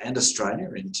and Australia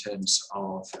in terms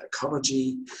of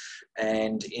ecology.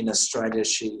 And in Australia,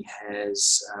 she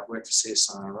has worked for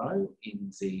CSIRO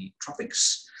in the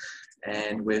tropics.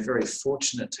 And we're very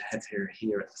fortunate to have her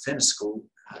here at the Fenner School.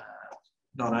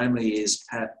 Not only is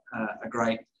Pat a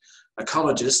great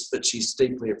ecologist, but she's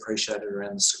deeply appreciated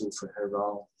around the school for her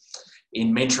role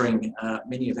in mentoring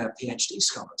many of our PhD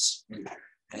scholars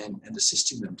and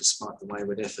assisting them despite the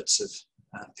wayward efforts of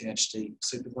PhD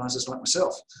supervisors like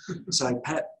myself. So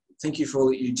Pat, thank you for all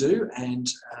that you do, and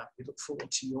we look forward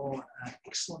to your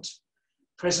excellent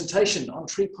presentation on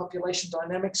tree population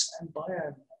dynamics and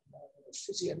biome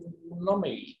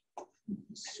physiognomy.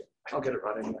 I'll get it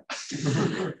right anyway.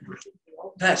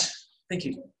 Pat, thank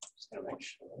you. Just going to make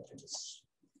sure I just...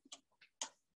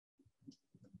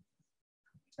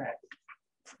 Okay.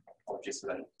 Apologies for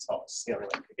that top scaling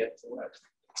I could get to work.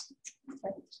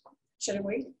 Should I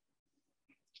wait?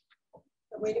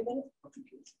 Wait a minute?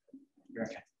 You're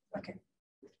okay. Okay.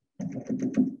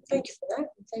 Thank you for that,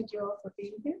 and thank you all for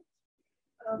being here.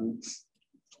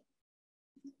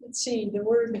 Let's see, the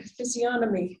word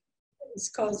physiognomy has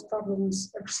caused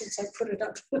problems ever since I put it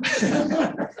up.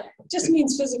 It just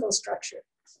means physical structure.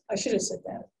 I should have said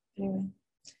that. Anyway,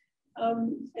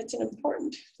 it's an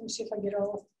important, let me see if I get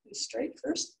all this straight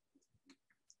first.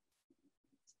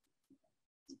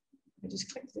 I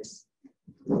just click this.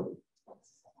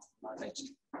 I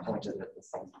pointed at the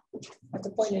phone. I have to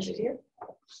point at it here.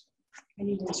 I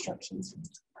need instructions.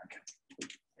 Okay. There you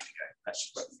go. That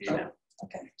should work for you now.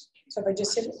 Okay. So if I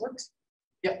just hit it, works?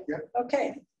 Yep.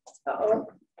 Okay. Uh-oh.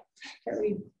 Can't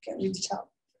read the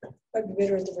top. Might be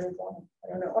better at the very bottom. I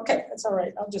don't know. Okay, that's all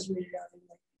right. I'll just read it out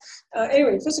anyway.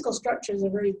 Anyway, physical structure is a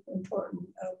very important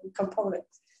component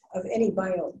of any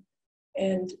biome.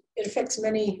 And it affects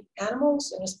many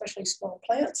animals and especially small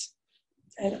plants,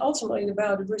 and ultimately the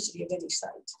biodiversity of any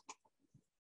site.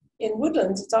 In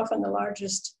woodlands, it's often the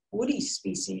largest woody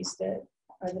species that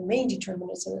are the main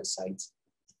determinants of the site's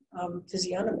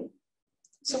physiognomy.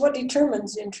 So what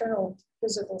determines the internal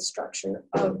physical structure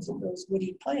of those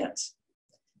woody plants?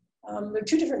 There are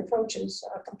two different approaches.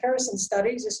 Comparison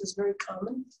studies, this is very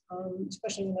common,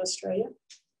 especially in Australia,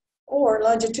 or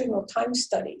longitudinal time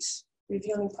studies,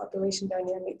 revealing population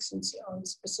dynamics on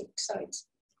specific sites.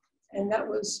 And that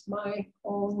was my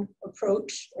own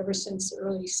approach ever since the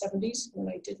early 70s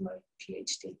when I did my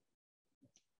PhD.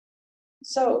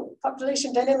 So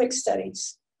population dynamic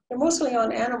studies, they're mostly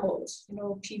on animals, you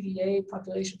know, PVA,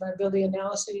 population viability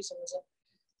analyses. There was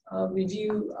a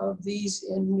review of these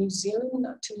in New Zealand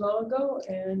not too long ago,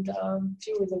 and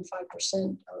fewer than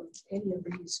 5% of any of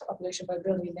these population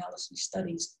viability analysis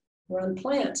studies were on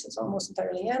plants. It's almost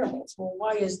entirely animals. Well,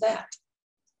 why is that?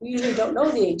 We usually don't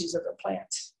know the ages of the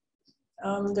plants.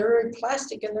 They're very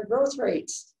plastic in their growth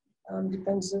rates.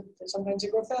 Depends, sometimes they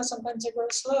grow fast, sometimes they grow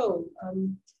slow.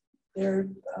 They're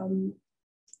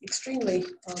extremely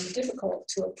difficult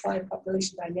to apply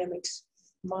population dynamics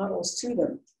models to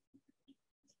them.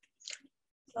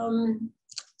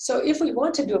 So if we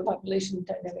want to do a population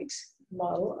dynamics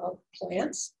model of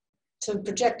plants to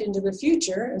project into the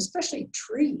future, especially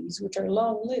trees, which are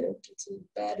long-lived, it's as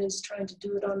bad as trying to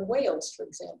do it on whales, for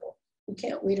example. We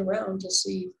can't wait around to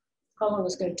see how long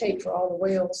it's going to take for all the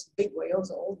whales, big whales,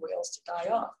 the old whales, to die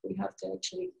off. We have to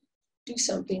actually do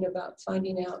something about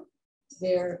finding out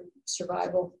their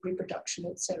survival, reproduction,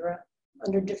 etc.,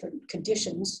 under different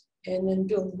conditions, and then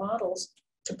build models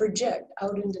to project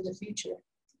out into the future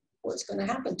what's going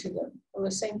to happen to them. Well,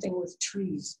 the same thing with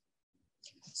trees.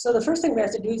 So the first thing we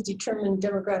have to do is determine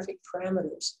demographic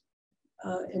parameters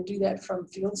and do that from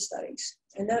field studies.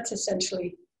 And that's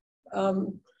essentially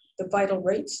the vital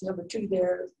rates, number two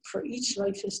there, for each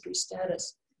life history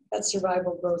status. That's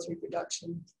survival, growth,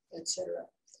 reproduction, etc.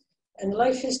 And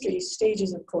life history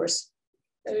stages, of course,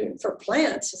 for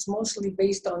plants, it's mostly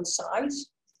based on size.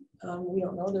 We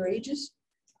don't know their ages,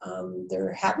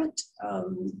 their habit.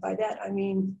 By that, I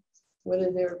mean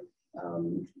whether they're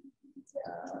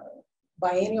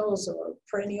biennials or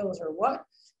perennials or what.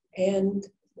 And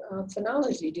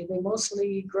phenology, do they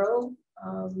mostly grow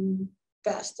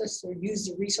fastest or use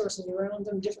the resources around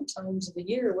them different times of the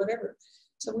year or whatever.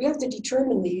 So we have to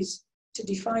determine these to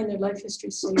define their life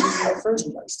history stages in the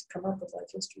first place, to come up with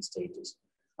life history stages.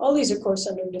 All these, of course,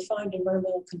 under defined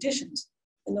environmental conditions,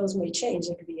 and those may change.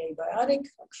 They could be abiotic,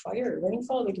 like fire or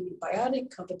rainfall. They can be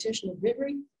biotic, competition of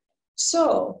rivery.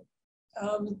 So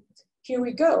here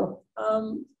we go.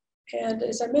 And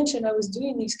as I mentioned, I was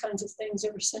doing these kinds of things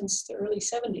ever since the early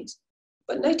 70s.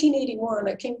 But in 1981,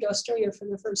 I came to Australia for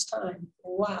the first time.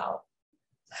 Wow.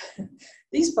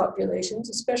 These populations,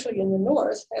 especially in the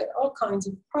north, had all kinds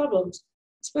of problems,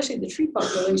 especially the tree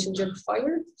populations. You had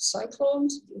fire,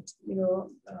 cyclones, you know,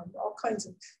 all kinds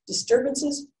of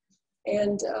disturbances.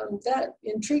 And that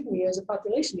intrigued me as a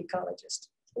population ecologist.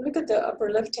 Look at the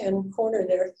upper left-hand corner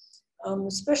there,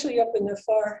 especially up in the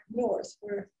far north,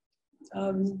 where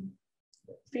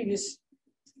the previous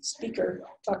speaker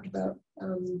talked about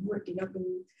working up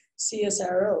in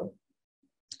CSRO.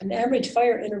 An average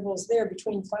fire intervals there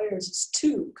between fires is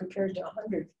 2 compared to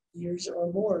 100 years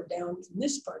or more down in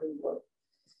this part of the world.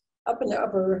 Up in the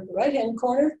upper right-hand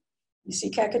corner, you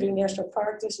see Kakadu National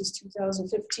Park. This is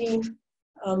 2015.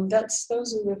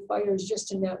 Those are the fires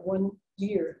just in that 1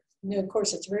 year. And then, of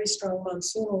course, it's very strong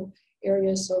monsoonal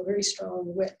areas, so very strong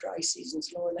wet, dry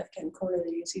seasons. Lower left-hand corner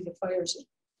there, you see the fires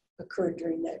that occurred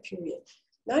during that period.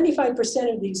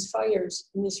 95% of these fires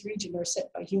in this region are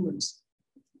set by humans.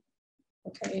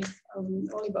 Okay,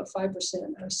 only about 5%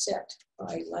 are set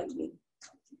by lightning.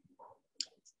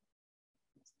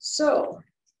 So,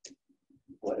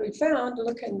 what we found,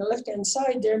 look on the left-hand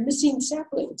side, they're missing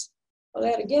saplings. Well,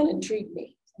 that again intrigued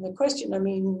me. And the question, I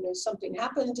mean, has something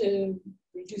happened to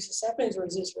reduce the saplings, or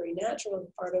is this very natural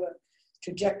and part of a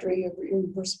trajectory of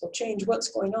irreversible change? What's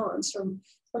going on? So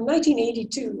from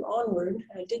 1982 onward,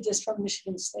 I did this from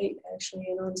Michigan State, actually,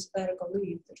 and on sabbatical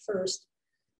leave at first.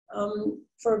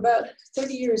 For about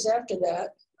 30 years after that,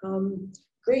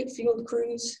 great field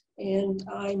crews, and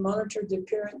I monitored the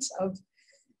appearance of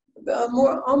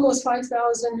almost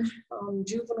 5,000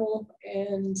 juvenile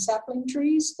and sapling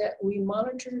trees that we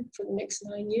monitored for the next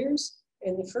 9 years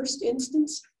in the first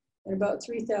instance, and about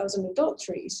 3,000 adult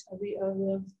trees of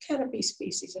the canopy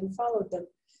species, and followed them.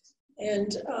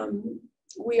 And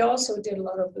we also did a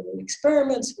lot of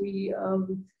experiments. We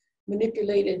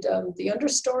manipulated the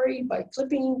understory by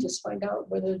clipping to find out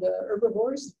whether the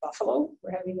herbivores, the buffalo,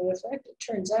 were having an effect. It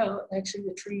turns out, actually,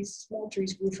 the trees, small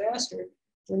trees grew faster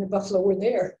when the buffalo were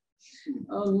there.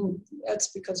 That's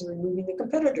because we're removing the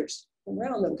competitors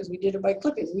around them, because we did it by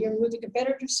clipping. We removed the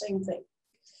competitors, same thing.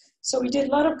 So we did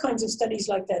a lot of kinds of studies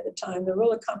like that at the time, the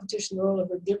role of competition, the role of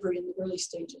herbivory in the early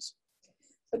stages.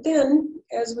 But then,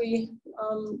 as we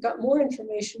got more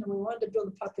information and we wanted to build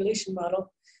a population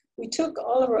model, we took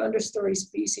all of our understory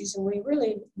species and we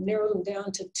really narrowed them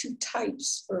down to 2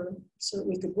 types so that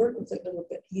we could work with it a little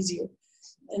bit easier.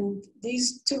 And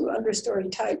these 2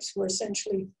 understory types were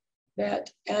essentially that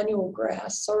annual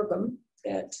grass, sorghum,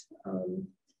 that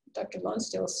Dr.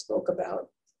 Lonsdale spoke about.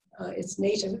 It's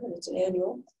native and it's an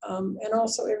annual, and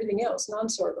also everything else,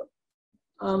 non-sorghum.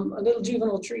 A little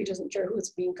juvenile tree doesn't care who it's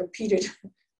being competed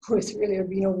with, really, or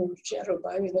being overshadowed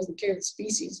by. It doesn't care the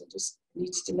species, it just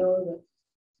needs to know the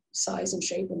size and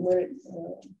shape and where it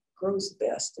grows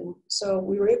best. And so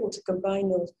we were able to combine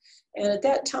those. And at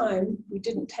that time, we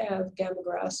didn't have gamma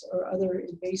grass or other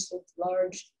invasive,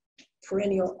 large,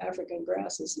 perennial African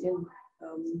grasses in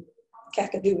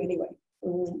Kakadu anyway.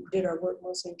 We did our work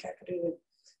mostly in Kakadu and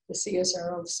the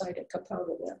CSRO site at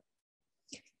Kakadu there.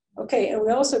 Okay, and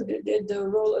we also did the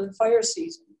role of the fire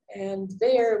season. And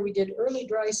there we did early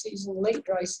dry season, late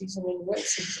dry season, and wet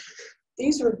season.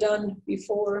 These were done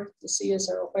before the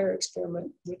CSRO fire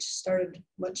experiment, which started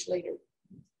much later.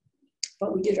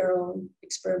 But we did our own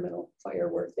experimental fire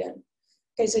work then.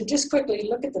 Okay, so just quickly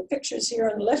look at the pictures here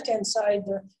on the left-hand side,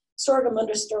 the sorghum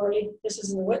understory. This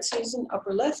is in the wet season,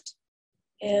 upper left.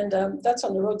 And that's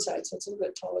on the roadside, so it's a little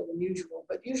bit taller than usual,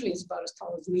 but usually it's about as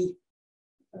tall as me.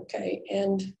 Okay,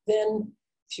 and then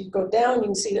if you go down, you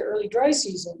can see the early dry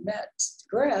season. That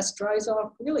grass dries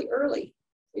off really early.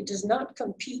 It does not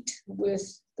compete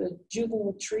with the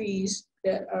juvenile trees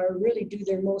that are really do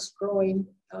their most growing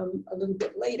a little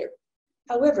bit later.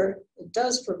 However, it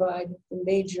does provide the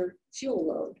major fuel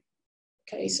load.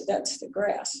 Okay, so that's the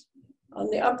grass. On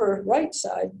the upper right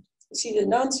side, you see the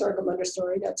non-sorghum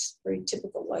understory. That's very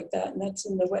typical like that, and that's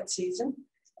in the wet season.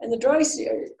 And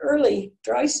the early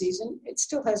dry season, it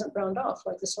still hasn't browned off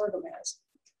like the sorghum has.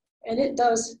 And it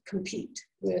does compete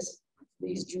with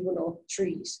these juvenile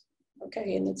trees.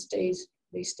 Okay, and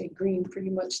they stay green pretty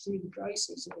much through the dry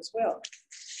season as well.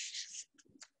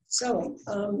 So,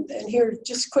 and here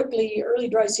just quickly, early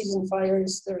dry season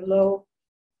fires, they're low,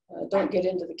 don't get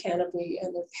into the canopy,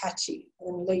 and they're patchy.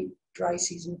 And late dry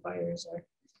season fires are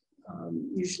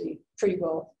usually pretty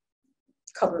well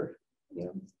cover,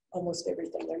 almost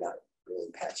everything. They're not really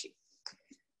patchy.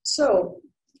 So,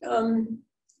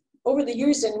 over the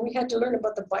years, then we had to learn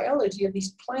about the biology of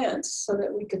these plants so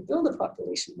that we could build a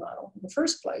population model in the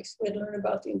first place. We had to learn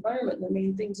about the environment and the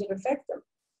main things that affect them.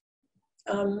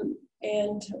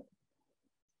 And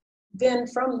then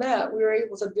from that, we were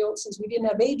able to build, since we didn't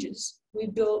have ages, we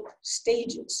built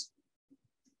stages.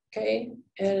 Okay,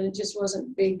 and it just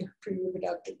wasn't big,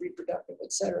 pre-reproductive, reproductive,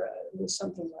 etc. It was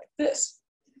something like this.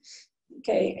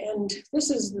 Okay, and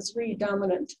this is the 3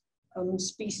 dominant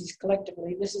species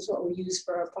collectively. This is what we use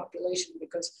for our population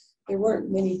because there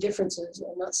weren't many differences,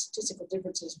 or not statistical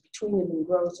differences between them in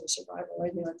growth or survival or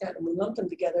anything like that. And we lump them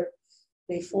together,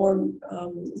 they form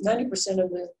 90% of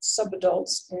the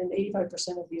subadults and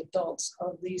 85% of the adults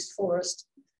of these forests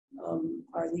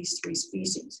are these 3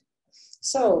 species.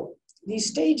 So these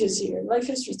stages here, life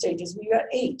history stages, we got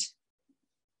 8.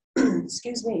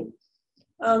 Excuse me.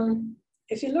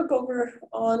 If you look over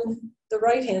on the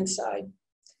right-hand side,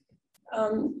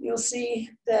 you'll see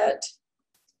that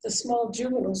the small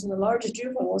juveniles and the large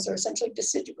juveniles are essentially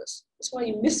deciduous. That's why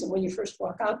you miss them when you first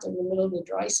walk out in the middle of the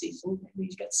dry season.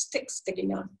 You've got sticks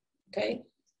sticking out, okay?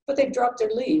 But they've dropped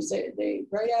their leaves. They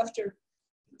right after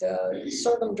the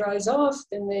sorghum dries off,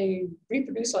 then they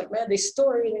reproduce like mad. They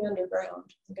store everything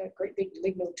underground. They've got great big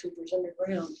lignotubers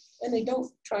underground. And they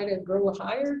don't try to grow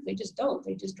higher. They just don't.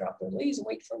 They just drop their leaves and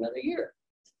wait for another year,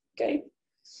 okay?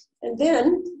 And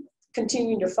then,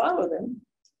 continuing to follow them,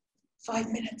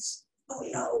 5 minutes. Oh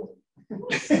no.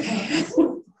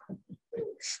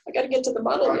 I got to get to the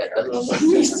model yet.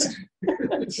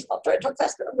 I'll try to talk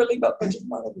faster. I'm going to leave out a bunch of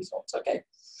model results. Okay.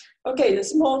 Okay, the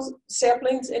small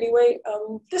saplings, anyway,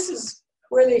 this is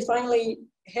where they finally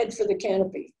head for the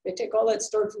canopy. They take all that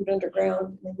stored food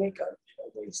underground and they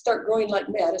start growing like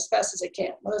mad as fast as they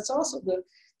can. Well, it's also the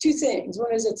 2 things.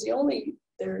 One is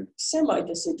they're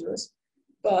semi-deciduous,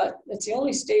 but it's the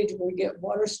only stage where we get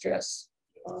water stress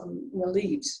in the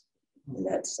leaves. And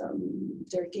that's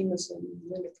Derek Emus and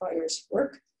Linda Pryor's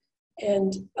work.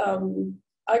 And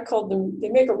I called them, they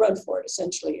make a run for it,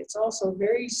 essentially. It's also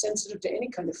very sensitive to any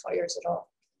kind of fires at all.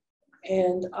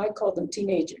 And I call them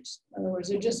teenagers. In other words,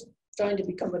 they're just trying to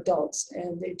become adults,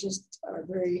 and they just are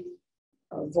very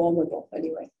vulnerable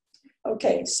anyway.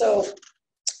 Okay, so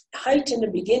height in the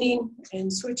beginning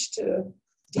and switch to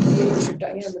DPH or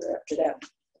diameter after that.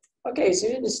 Okay, so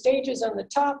here are the stages on the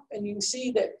top, and you can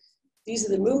see that these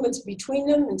are the movements between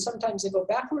them, and sometimes they go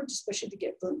backwards, especially to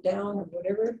get burnt down or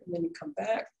whatever, and then you come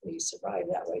back, and you survive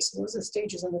that way. So those are the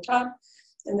stages on the top.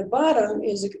 And the bottom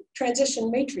is a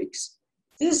transition matrix.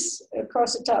 This,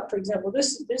 across the top, for example,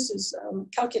 this is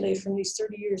calculated from these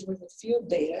 30 years worth of field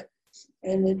data,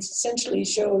 and it essentially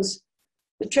shows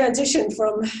the transition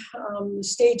from the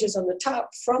stages on the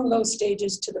top, from those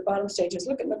stages to the bottom stages.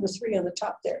 Look at number 3 on the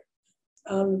top there.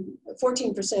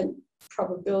 14%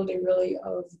 probability really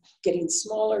of getting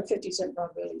smaller, 50%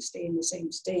 probability of staying the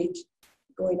same stage,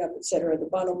 going up, etc. The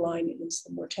bottom line is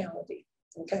the mortality.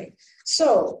 Okay,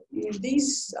 so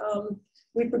these,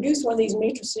 we produce one of these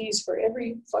matrices for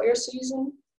every fire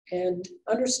season and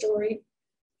understory,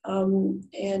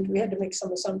 and we had to make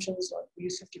some assumptions, like we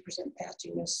use 50%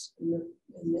 patchiness in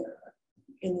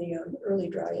the early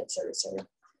dry, etc., etc.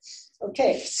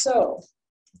 Okay, so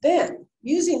then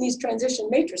using these transition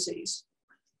matrices,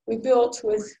 we built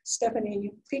with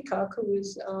Stephanie Peacock, who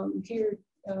was here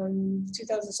in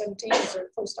 2017 as a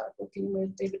postdoc working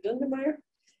with David Dundemeyer,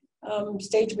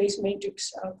 stage-based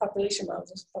matrix population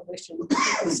models, published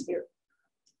in Sphere.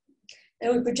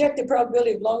 And we project the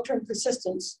probability of long-term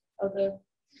persistence of the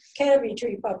canopy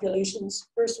tree populations,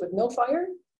 first with no fire.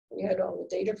 We had all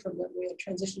the data from that. We had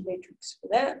transition matrix for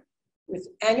that, with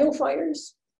annual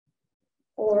fires,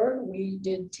 or we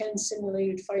did 10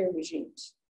 simulated fire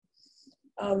regimes,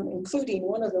 including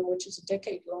one of them, which is a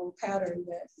decade-long pattern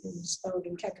that is found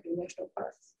in Kakadu National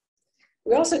Park.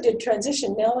 We also did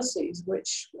transition analyses,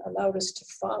 which allowed us to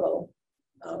follow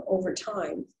over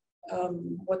time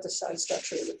what the size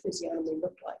structure of the physiognomy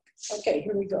looked like. Okay,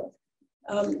 here we go.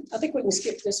 I think we can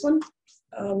skip this one.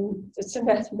 It's the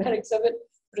mathematics of it,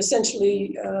 but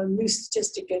essentially new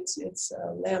statistic, it's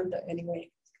lambda anyway.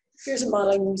 Here's a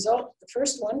modeling result, the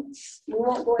first one. We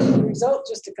won't go into the result,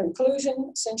 just a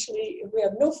conclusion. Essentially, if we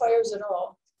have no fires at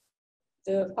all,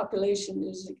 the population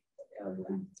is,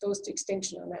 goes to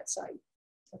extinction on that site.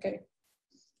 Okay.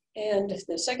 And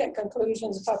the second conclusion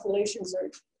is the populations are,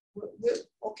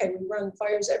 okay, we run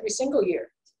fires every single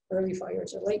year, early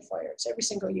fires or late fires, every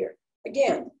single year.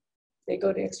 Again, they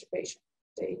go to extirpation,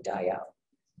 they die out.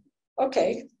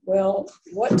 Okay, well,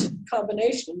 what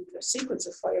combination, a sequence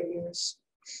of fire years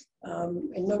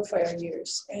and no fire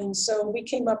years? And so we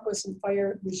came up with some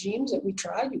fire regimes that we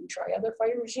tried. You can try other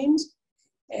fire regimes.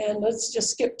 And let's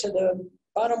just skip to the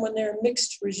bottom one there,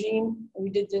 mixed regime. We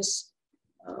did this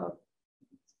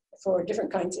for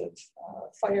different kinds of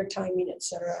fire timing,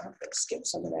 etc. I'm going to skip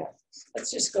some of that.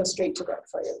 Let's just go straight to that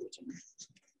fire regime.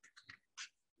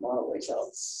 Model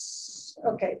results.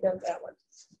 Okay, that one.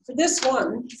 For this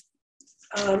one,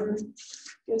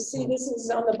 you'll see this is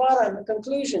on the bottom, a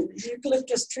conclusion. The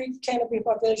eucalyptus tree canopy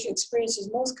population experiences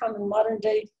most common modern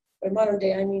day, by modern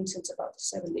day I mean since about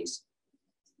the 70s.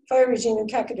 Fire regime in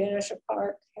Kakadu National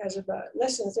Park has about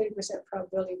less than 30%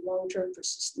 probability of long-term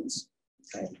persistence,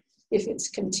 okay, if it's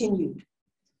continued.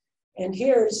 And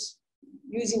here's,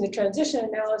 using the transition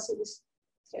analysis,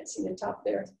 can't see the top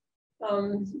there,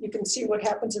 you can see what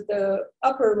happens at the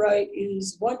upper right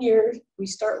is 1 year, we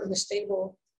start with a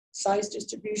stable size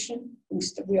distribution.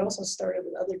 We also started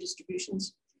with other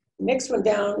distributions. The next one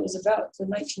down is about the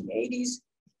 1980s,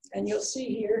 and you'll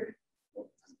see here,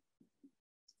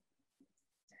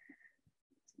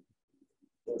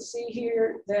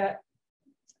 that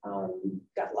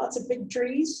got lots of big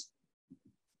trees.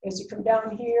 As you come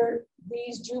down here,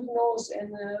 these juveniles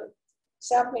and the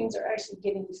saplings are actually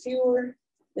getting fewer.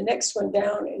 The next one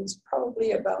down is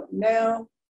probably about now.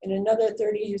 In another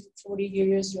 30 to 40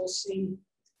 years, you'll see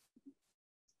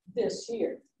this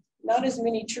here. Not as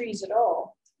many trees at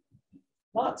all.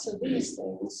 Lots of these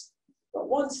things. But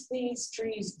once these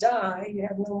trees die, you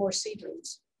have no more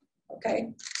seedlings. Okay?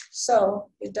 So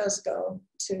it does go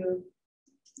to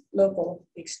local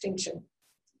extinction.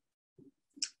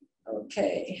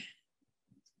 Okay.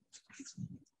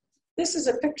 This is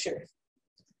a picture.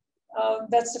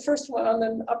 That's the first one on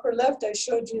the upper left. I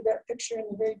showed you that picture in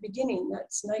the very beginning.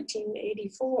 That's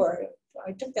 1984.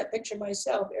 I took that picture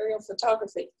myself, aerial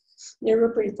photography, near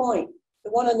Rookery Point.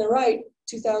 The one on the right,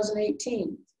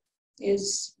 2018,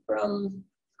 is from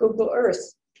Google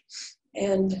Earth.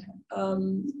 And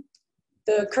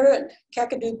the current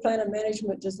Kakadu Plan of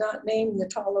Management does not name the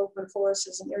tall open forest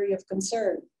as an area of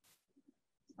concern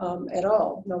at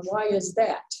all. Now, why is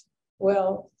that?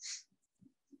 Well,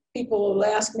 people will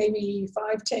last maybe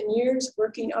 5-10 years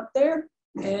working up there,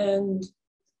 and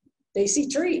they see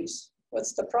trees.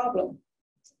 What's the problem?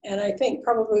 And I think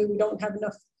probably we don't have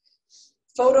enough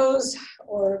photos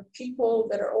or people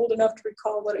that are old enough to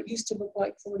recall what it used to look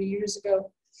like 40 years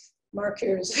ago. Mark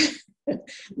here is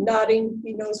nodding.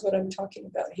 He knows what I'm talking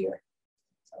about here.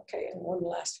 Okay, and one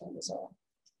last one is all.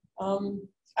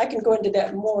 I can go into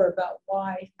that more about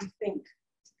why we think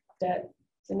that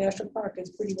the national park is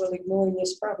pretty well ignoring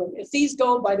this problem. If these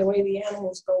go by the way the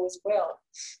animals go as well,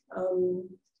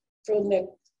 frilled-neck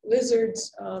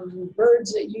lizards,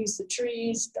 birds that use the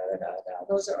trees,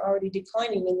 those are already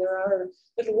declining, and there are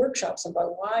little workshops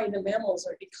about why the mammals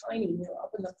are declining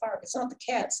up in the park. It's not the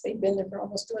cats. They've been there for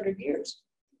almost 200 years.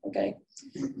 Okay.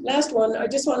 Last one, I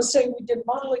just want to say we did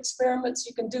model experiments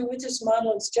you can do with this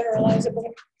model. It's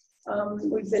generalizable.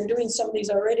 We've been doing some of these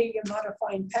already,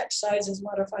 modifying patch sizes,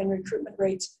 modifying recruitment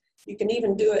rates. You can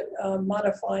even do it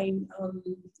modifying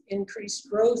increased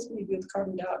growth, maybe with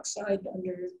carbon dioxide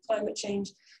under climate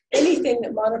change. Anything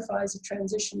that modifies a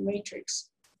transition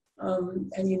matrix.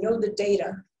 And you know the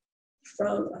data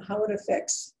from how it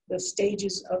affects the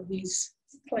stages of these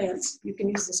plants. You can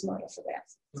use this model for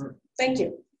that. Thank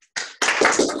you.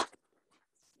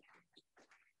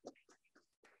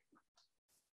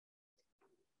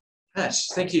 Pat,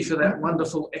 thank you for that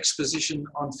wonderful exposition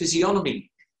on physiognomy.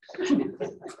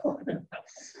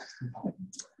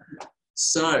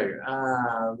 So,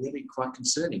 really quite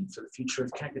concerning for the future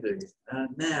of Kakadu.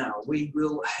 Now, we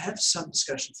will have some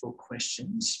discussion for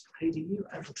questions. Peter, are you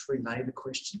able to relay the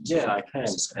questions? Yeah, I can.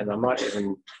 And I might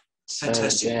even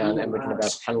Fantastic. turn down and we can have our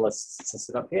panellists to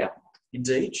sit up here.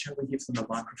 Indeed. Shall we give them a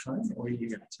microphone, or are you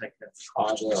going to take that?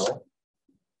 I will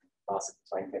pass it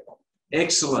between people.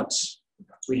 Excellent.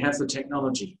 We have the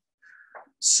technology.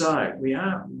 So we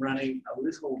are running a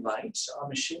little late.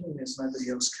 I'm assuming there's nobody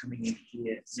else coming in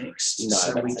here next. No,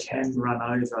 so we can run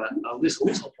over a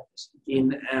little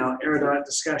in our erudite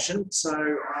discussion. So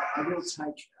I will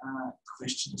take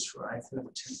questions for a further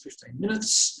 10-15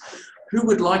 minutes. Who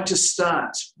would like to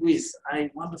start with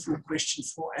a wonderful question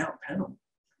for our panel?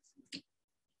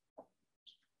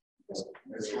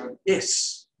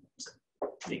 Yes.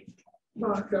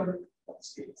 Mark,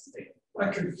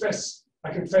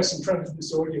 I confess in front of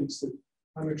this audience that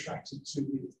I'm attracted to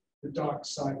the dark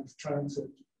side of transient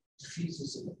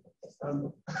defeatism.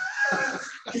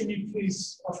 Can you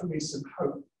please offer me some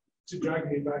hope to drag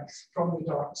me back from the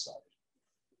dark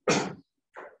side?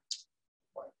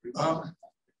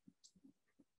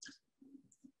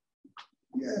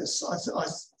 Yes, I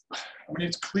mean,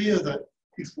 it's clear that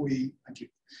if we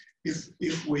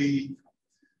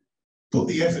put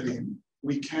the effort in,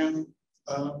 we can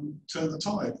turn the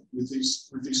tide with these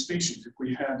species. If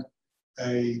we had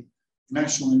a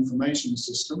national information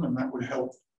system, and that would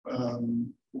help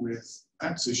with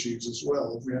APS issues as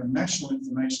well. If we had a national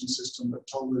information system that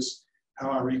told us how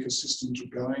our ecosystems were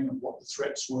going and what the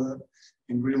threats were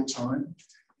in real time.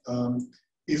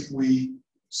 If we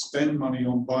spend money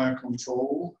on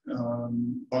biocontrol,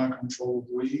 biocontrol of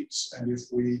weeds, and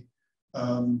if we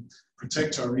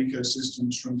protect our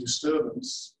ecosystems from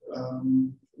disturbance,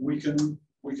 we can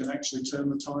actually turn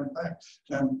the tide back.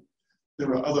 And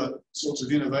there are other sorts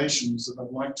of innovations that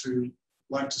I'd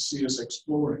like to see us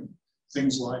exploring.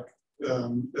 Things like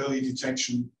early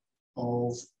detection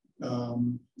of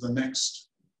the next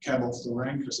cab off the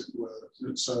rank, as it were.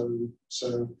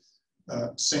 So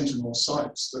sentinel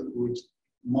sites that would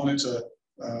monitor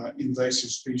invasive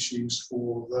species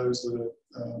for those that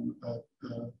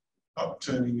are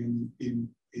upturning in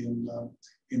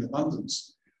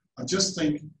abundance. I just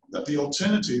think that the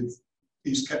alternative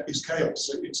is chaos.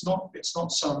 It's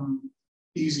not some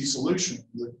easy solution,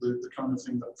 the kind of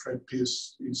thing that Fred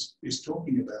Pearce is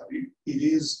talking about. It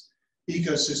is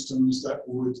ecosystems that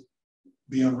would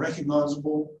be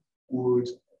unrecognizable, would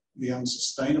be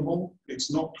unsustainable.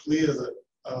 It's not clear that,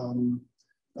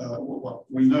 well,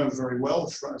 we know very well,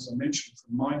 as I mentioned,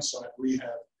 from mine site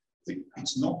rehab,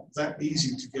 it's not that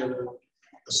easy to get a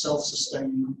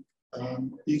self-sustaining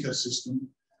ecosystem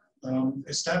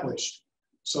established.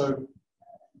 So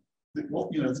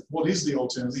what is the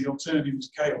alternative? The alternative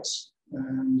is chaos.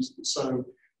 And so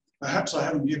perhaps I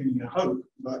haven't given you hope,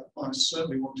 but I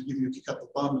certainly want to give you a kick up the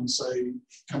bum and say,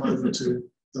 come over to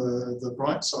the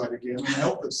bright side again and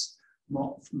help us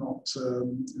not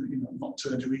turn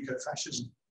to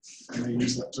eco-fascism. I may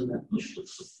use that too.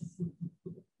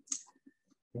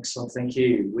 Excellent, thank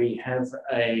you. We have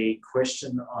a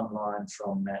question online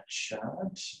from Matt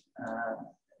Shard,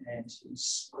 and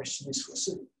his question is for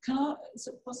Sue. Is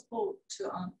it possible to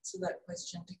answer that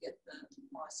question to get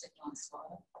my second last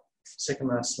slide? Second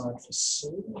last slide for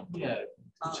Sue. Yeah.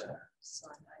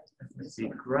 Sorry, that would be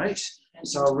great.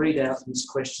 So I'll read out his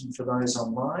question for those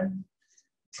online.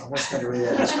 I was going to read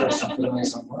out this question for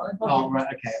those online. Oh, right,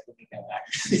 okay, let me go back.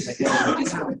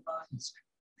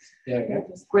 There we go.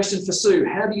 Question for Sue.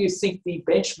 How do you think the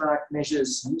benchmark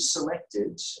measures you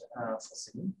selected for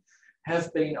Sydney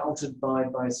have been altered by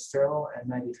both feral and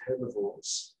native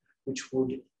herbivores, which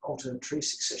would alter tree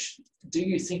succession? Do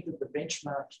you think that the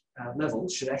benchmark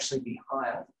levels should actually be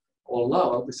higher or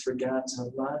lower with regard to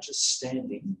larger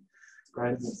standing,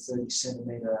 greater than 30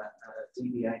 centimetre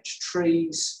DBH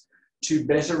trees to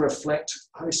better reflect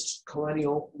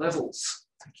post-colonial levels?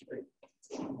 Thank you, Pete.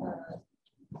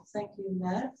 Thank you,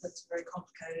 Matt. That's a very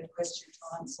complicated question to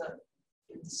answer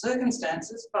in the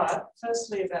circumstances, but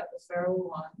firstly about the feral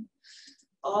one,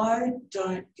 I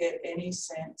don't get any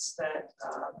sense that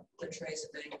the trees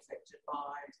are being affected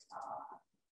by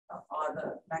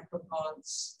either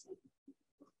macropods.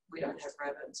 We don't have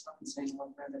rabbits, I haven't seen a lot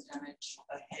of rabbit damage,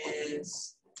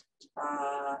 hares.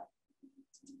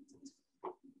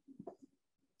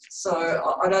 So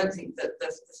I don't think that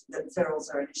the ferals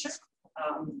are an issue.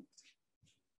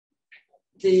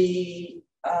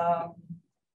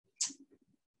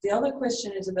 The other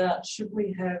question is about should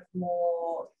we have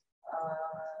more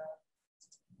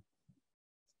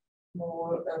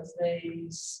of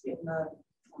these in the.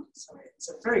 Oh, sorry, it's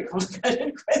a very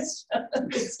complicated question.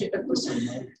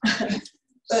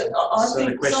 But I so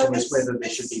think the question was this, whether there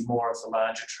should be more of the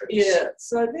larger trees. Yeah.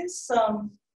 So this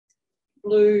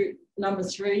blue number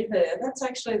 3 there, that's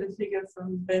actually the figure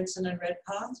from Benson and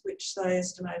Redpath, which they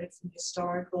estimated from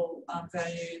historical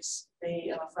values.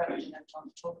 I'm afraid I didn't have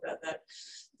time to talk about that.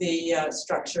 The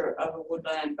structure of a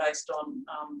woodland based on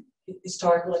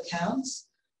historical accounts,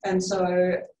 and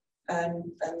so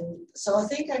I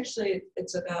think actually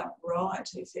it's about right.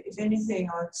 If anything,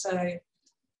 I'd say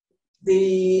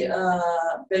the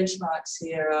benchmarks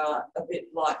here are a bit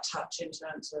light touch in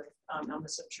terms of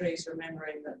numbers of trees,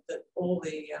 remembering that all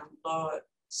the lower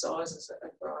sizes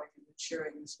are growing and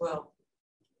maturing as well.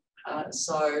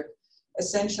 So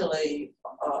essentially,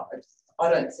 I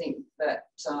don't think that,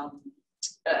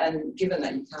 and given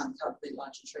that you can't cut the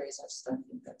larger trees, I just don't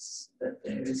think that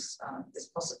there's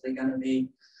possibly going to be.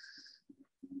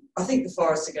 I think the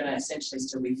forests are going to essentially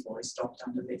still be fully stocked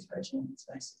under vegetation,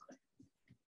 basically.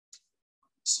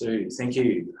 Sue, thank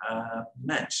you.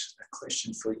 Matt, a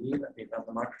question for you. Let me run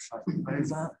the microphone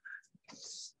over.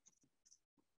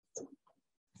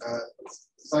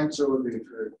 Thanks all of you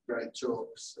for great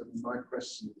talks. And my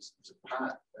question is to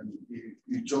Pat. And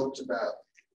you talked about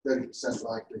 30%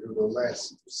 likelihood or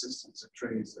less of persistence of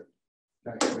trees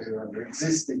that can clear under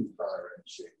existing fire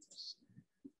regimes.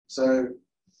 So,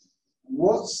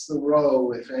 what's the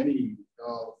role, if any,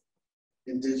 of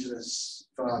Indigenous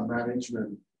farm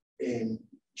management in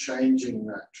changing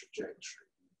that trajectory?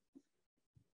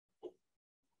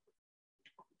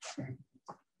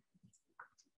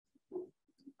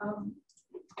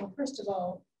 Well, first of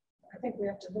all, I think we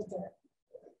have to look at,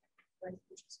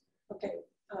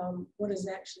 what is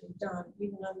actually done,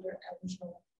 even under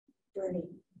Aboriginal burning.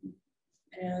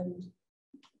 And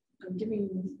I'm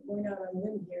going out on a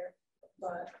limb here,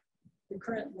 but the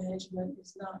current management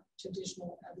is not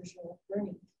traditional Aboriginal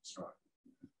burning. Sure.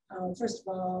 First of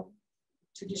all,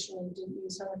 traditionally didn't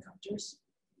use helicopters,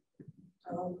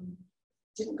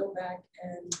 didn't go back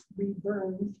and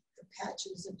reburn the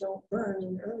patches that don't burn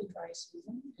in the early dry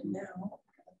season, and now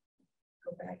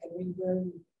go back and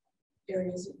reburn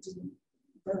areas that didn't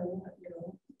burn,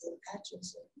 the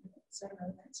patches, etc.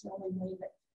 That's the only way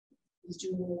that these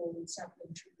jewel and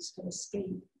sapling trees can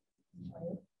escape.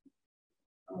 Right?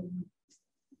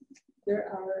 There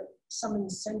are some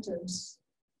incentives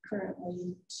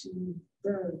currently to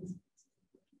burn.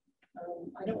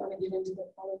 I don't want to get into the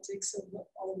politics of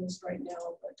all of this right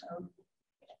now, but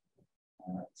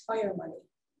fire money,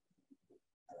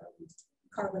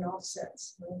 carbon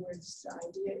offsets. In other words, the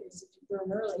idea is if you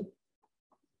burn early,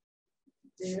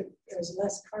 there's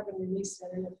less carbon release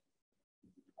than if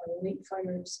late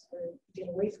fires get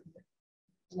away from it.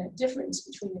 And that difference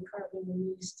between the carbon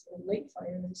released in late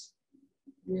fires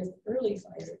with early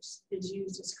fires is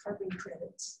used as carbon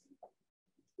credits,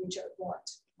 which are bought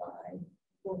by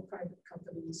both private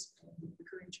companies and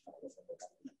encouraged by the federal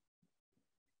government.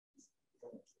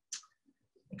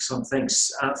 Excellent,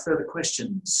 thanks. Further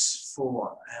questions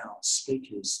for our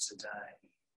speakers today?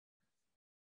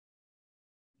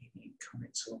 Any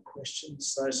comments or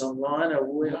questions? Those online are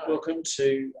welcome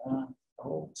to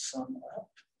hold some up.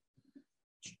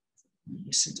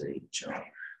 Yes, indeed, John.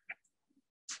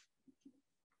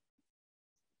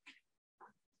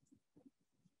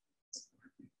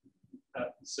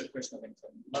 It's a question, I think,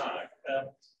 from Mark.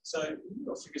 So you've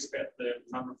got figures about the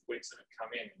number of weeks that have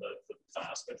come in. The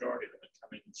vast majority of them have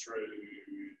come in through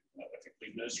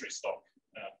perfectly nursery stock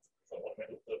for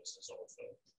ornamental purposes or for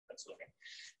that sort of thing.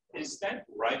 Is that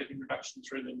rate of introduction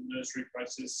through the nursery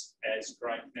process as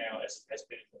great now as it has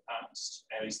been in the past?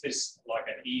 And is this like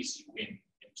an easy win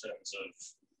in terms of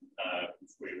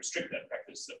if we restrict that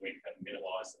practice, that we can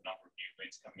minimise the number of new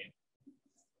weeds coming in?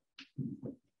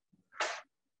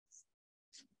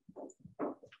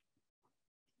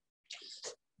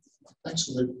 Thanks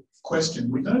for the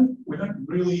question. We don't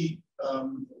really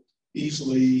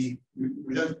easily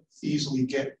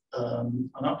get an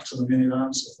up to the minute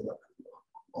answer for that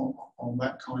on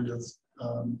that kind of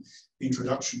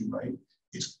introduction rate.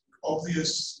 It's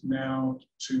obvious now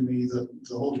to me that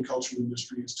the horticultural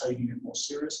industry is taking it more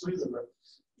seriously. There are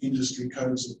industry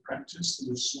codes of practice that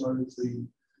have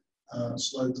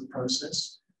slowed the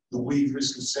process. The weed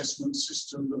risk assessment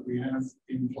system that we have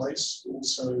in place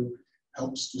also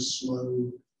helps to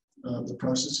slow the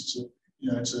process.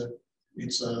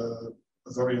 It's a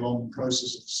very long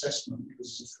process of assessment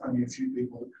because there's only a few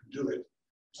people that can do it.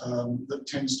 That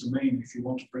tends to mean if you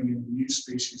want to bring in a new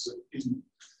species that isn't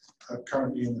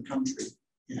currently in the country,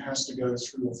 it has to go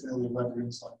through a fairly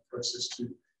labyrinth-like process to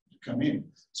come in.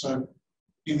 So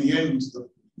in the end,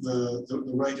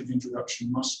 the rate of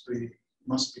introduction must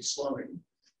be slowing,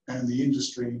 and the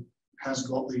industry has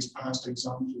got these past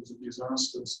examples of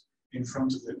disasters in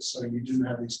front of it, so you do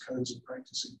have these codes of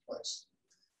practice in place.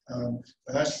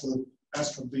 But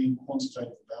as for being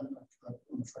quantitative about it,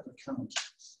 I'm afraid I can't.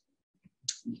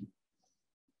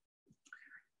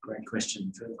 Great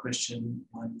question. Further question,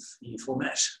 one here for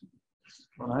Matt.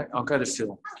 Right, I'll go to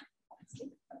Phil.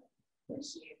 Thank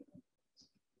you.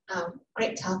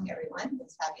 Great talk, everyone.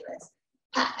 It's fabulous.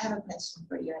 Pat, I have a question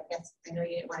for you. I guess I know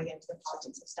you didn't want to get into the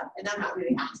politics of stuff, and I'm not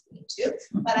really asking you to,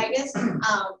 but I guess it's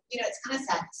kind of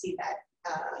sad to see that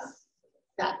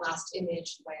that last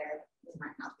image where we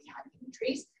might not be having any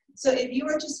trees. So if you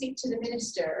were to speak to the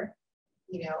minister,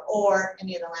 or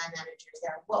any of the land managers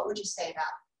there, what would you say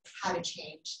about how to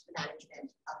change the management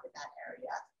up in that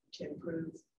area to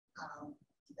improve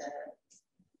the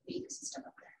ecosystem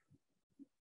up there?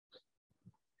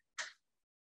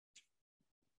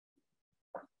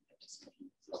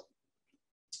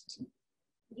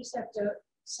 You just have to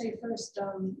say first,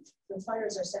 the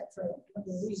fires are set for a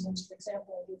number of reasons. For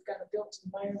example, we've got a built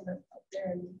environment up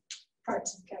there in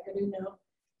parts of Kakadu now,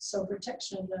 so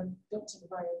protection of the built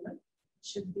environment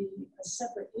should be a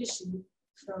separate issue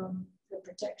from the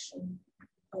protection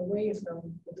away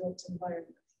from the built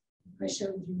environment. I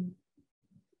showed you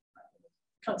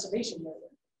conservation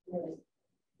really.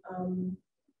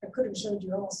 I could have showed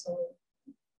you also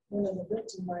one of the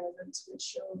built environments, which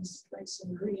shows nice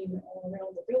and green all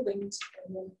around the buildings,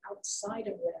 and then outside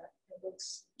of that, it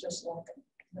looks just like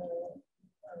the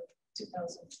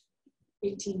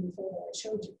 2018 photo I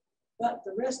showed you. But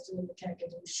the rest of the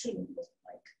Kakadu shouldn't look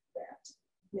like that.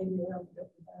 Maybe around the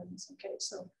built environments. Okay,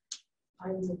 so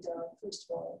I would first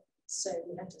of all say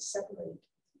we have to separate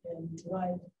and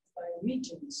divide by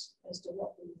regions as to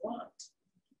what we want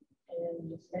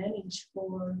and manage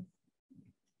for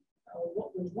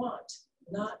what we want,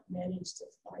 not manage the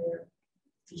fire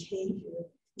behavior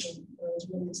as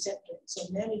really accepted. So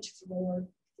manage for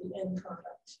the end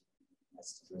product.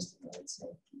 That's the first thing I would say.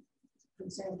 For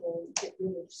example, get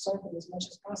rid of sorghum as much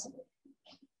as possible.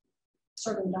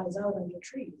 Sorghum dies out under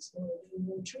trees.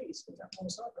 More trees, we've got more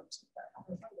sorghums, we've got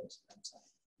more fibers.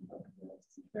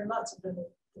 There are lots of other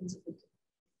things that we could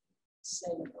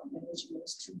say about managing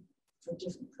those two for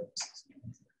different purposes.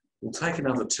 We'll take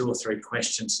another 2 or 3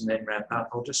 questions and then wrap up.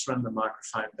 I'll just run the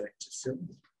microphone back to Phil.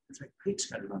 In fact, Pete's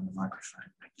going to run the microphone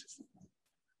back to Phil.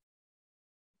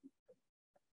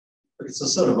 It's a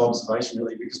sort of observation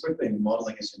really, because we've been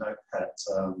modelling, as you know, Pat,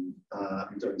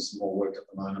 I'm doing some more work at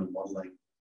the moment on modelling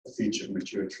the future of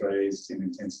mature trees in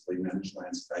intensively managed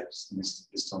landscapes, and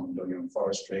this time I'm doing it on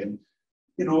forestry.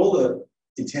 And all the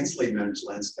intensely managed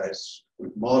landscapes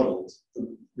we've modelled,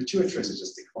 the mature trees are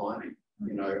just declining,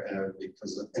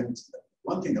 because and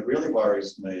one thing that really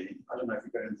worries me, I don't know if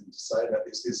you've got anything to say about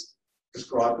this, is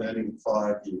prescribed burning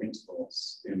 5-year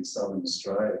intervals in southern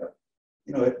Australia.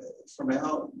 From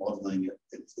our modelling,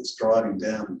 it's driving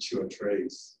down mature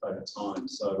trees over time.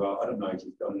 So I don't know if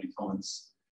you've got any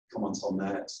comments on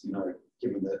that,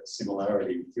 given the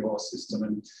similarity with your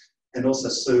system. And also,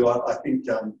 Sue, I think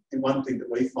one thing that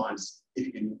we find is if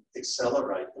you can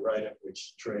accelerate the rate at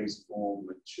which trees form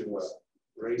mature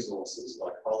resources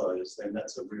like hollows, then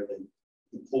that's a really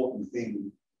important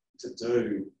thing to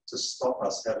do to stop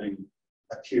us having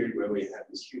a period where we have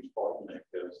this huge bottleneck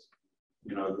of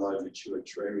low mature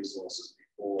tree resources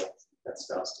before that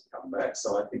starts to come back.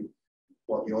 So I think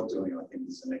what you're doing, I think,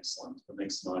 is an excellent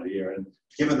idea. And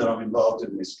given that I'm involved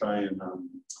in the Australian,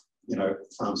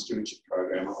 farm stewardship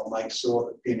program, I'll make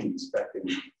sure that pinning's back in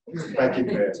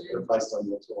there, based on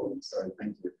your talk. So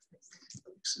thank you.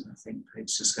 I think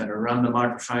Pete's just going to run the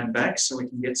microphone back so we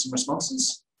can get some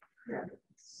responses. Yeah.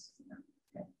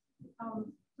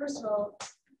 First of all,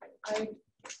 I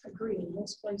agree.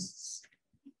 Most places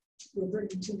we're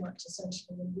burning too much,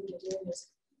 essentially, in wooded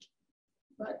areas.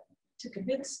 But to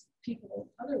convince people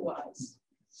otherwise,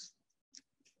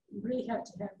 you really have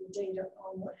to have the data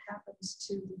on what happens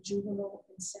to the juvenile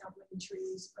and sapling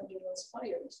trees under those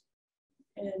fires.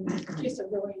 And if they're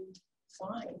growing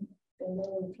fine, then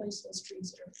they'll replace those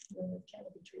trees that are with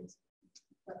canopy trees.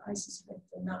 But I suspect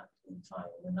they're not doing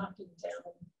fine. We're knocking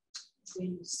down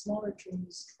the smaller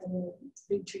trees, and the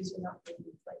big trees are not being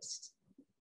replaced.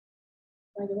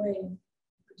 By the way,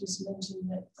 I just mentioned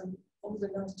that I'm old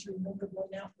enough to remember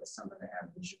going out with some of the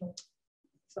Aboriginal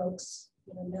folks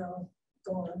that are now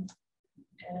gone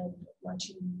and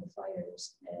watching the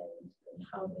fires and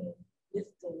how they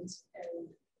lift things, and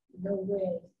no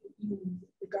way, even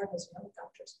regardless of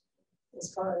helicopters,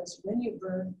 as far as when you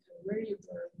burn and where you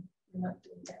burn, you're not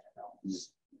doing that at all.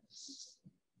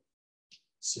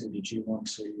 Sue, did you want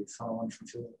to follow on from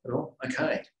Phil at all?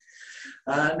 Okay.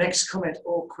 Next comment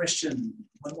or question.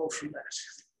 One more from that.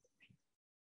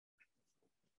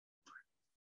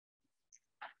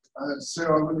 So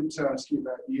I wanted to ask you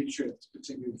about nutrients,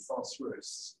 particularly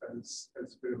phosphorus, as a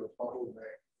bit of a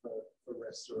bottleneck for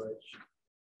restoration.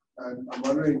 And I'm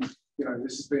wondering,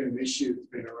 this has been an issue that's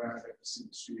been around ever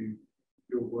since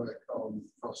your work on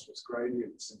phosphorus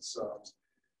gradients and so on.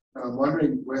 And I'm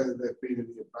wondering whether there have been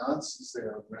any advances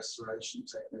there on restoration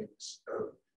techniques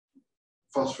of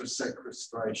phosphorus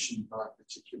sequestration by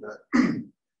particular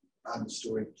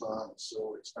understory plants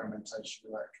or experimentation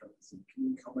with that kind of thing. Can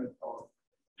you comment on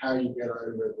how you get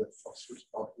over the phosphorus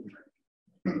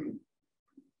bottleneck?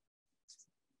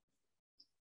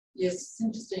 Yes, it's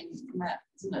interesting, Matt,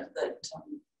 isn't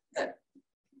it,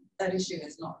 that issue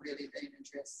has not really been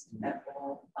addressed at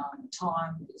all.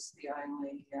 Time is the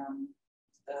only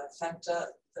factor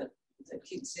that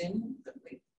kicks in that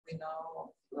we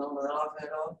know, well, that I've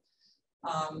heard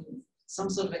of. Some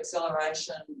sort of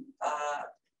acceleration,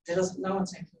 no one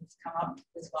seems to have come up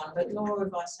with one, but nor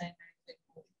have I seen many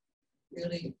people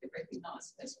really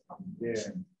recognise it as a problem.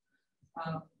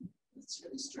 Yeah. It's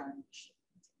really strange.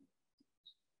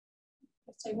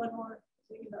 I'll say one more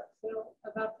thing about Phil,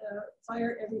 about the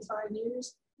fire every 5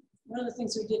 years. One of the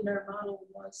things we did in our model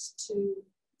was to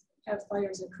have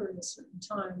fires occur at a certain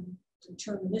time,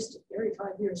 deterministic, every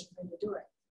 5 years we're going to do it,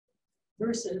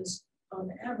 versus on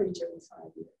average every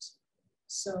 5 years.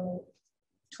 So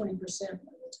 20% of the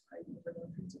time over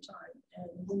long periods of time. And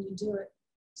when you do it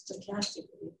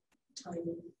stochastically,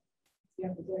 timing, you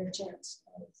have a better chance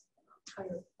of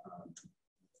higher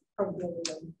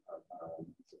probability of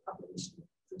the population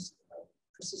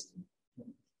persisting.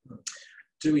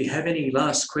 Do we have any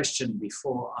last question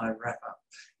before I wrap up?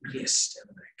 Yes, down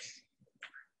the back.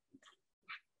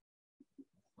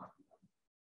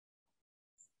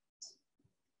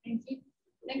 Thank you.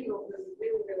 Thank you all for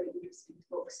really, really interesting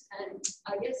talks. And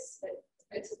I guess that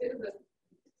it's a bit of a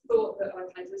thought that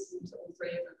I've had listened to all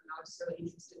three of them, and I was really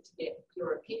interested to get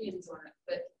your opinions on it.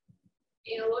 But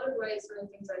in a lot of ways, one of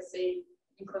the things I see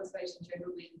in conservation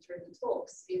generally and through the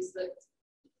talks is that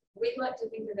we like to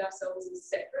think of ourselves as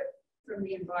separate from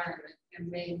the environment. And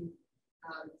when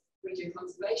we do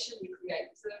conservation, we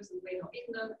create reserves and we're not in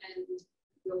them, and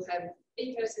we'll have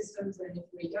ecosystems, and if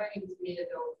we don't interfere,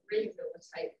 they'll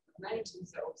rehabilitate and manage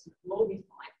themselves, and it'll all be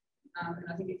fine. And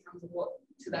I think it comes a lot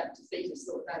to that defeatist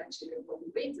sort of attitude of, well,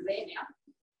 the weeds are there now,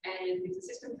 and if the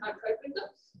system can't cope with them,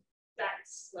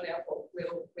 that's not our fault.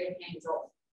 We're hands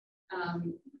off.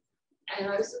 And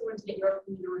I also want to get your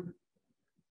opinion on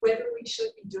whether we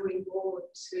should be doing more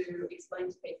to explain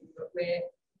to people that we're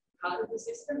part of the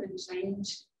system and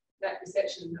change that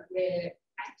perception that we're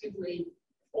actively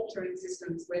altering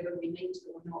systems, whether we need to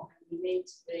or not. And we need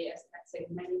to be, as Pat said,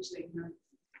 managing them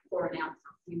for an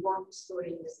outcome. We want restored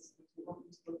ecosystems. We want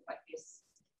them to look like this.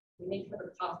 We need to have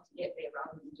a path to get there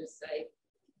rather than just say,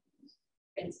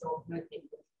 fenced off, no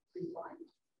people, free blind.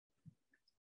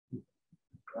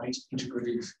 Great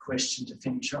integrative question to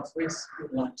finish off with.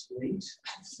 Would like to lead?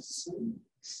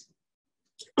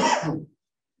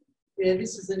 Yeah,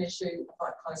 this is an issue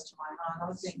quite close to my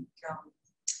heart. I think,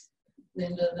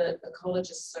 Linda, that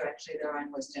ecologists are actually their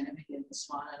own worst enemy in this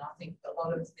one, and I think a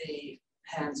lot of the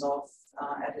hands-off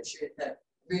attitude that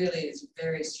really is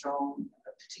very strong,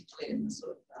 particularly in the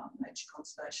sort of nature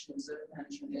conservation reserve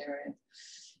management area,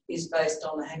 is based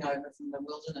on the hangover from the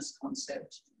wilderness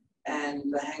concept.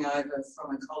 and the hangover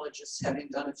from ecologists having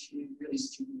done a few really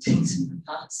stupid things in the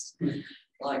past,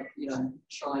 like, you know,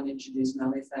 try and introduce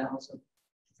mallee fowls of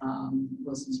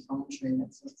Wilson's promontory,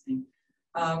 that sort of thing.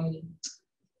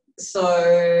 So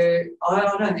I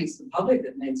don't think it's the public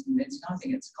that needs convincing. I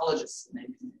think it's ecologists that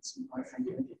need convincing, quite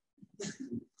frankly.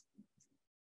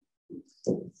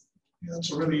 Yeah,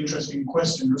 that's a really interesting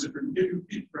question, because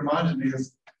it reminded me of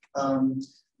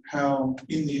how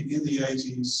in the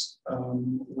 80s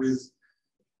with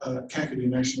Kakadu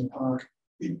National Park,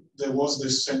 there was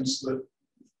this sense that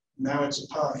now it's a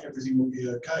park, everything will be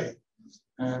okay.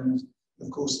 And of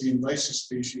course, the invasive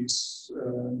species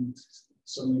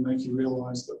suddenly make you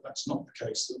realise that that's not the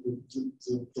case, that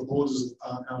the borders of the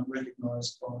park aren't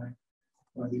recognised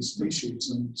by these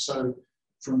species. And so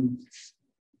from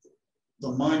the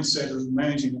mindset of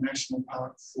managing a national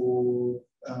park for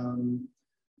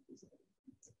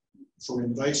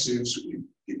invasives,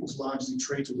 it was largely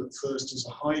treated at first as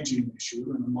a hygiene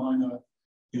issue, and a minor,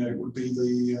 you know, it would be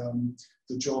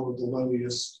the job of the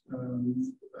lowliest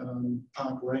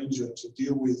park ranger to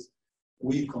deal with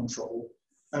weed control,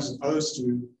 as opposed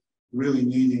to really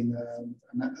needing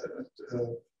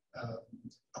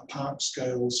a park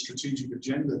scale strategic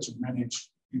agenda to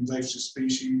manage invasive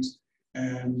species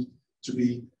and to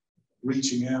be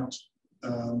reaching out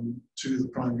to the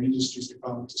primary industries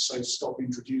department to say stop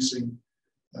introducing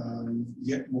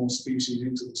yet more species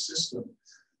into the system,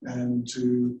 and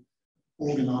to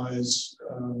organise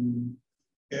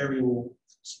aerial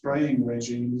spraying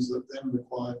regimes that then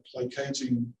require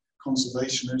placating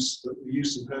conservationists, that the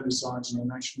use of herbicides in a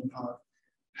national park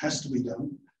has to be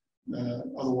done,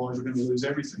 otherwise we're going to lose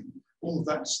everything. All of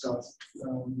that stuff,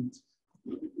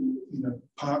 you know,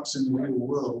 parks in the real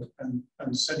world, and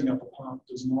setting up a park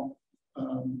does not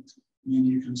mean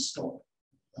you can stop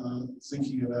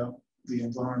thinking about the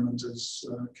environment as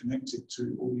connected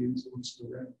to all the influences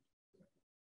around.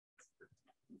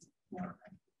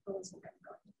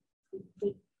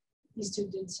 These two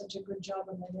did such a good job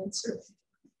on that answer.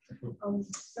 There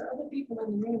are other people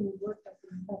in the room who worked up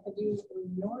in Kakadu or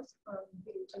north on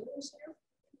the tunnels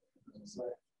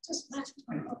there. Just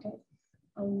okay.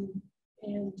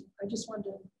 And I just wanted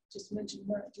to just mention,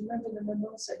 do you remember the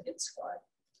Mimosa hit squad?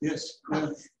 Yes.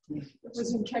 It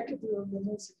was in Kakadu and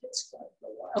Mimosa hit squad for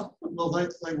a while. Well,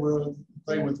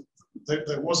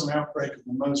 there was an outbreak of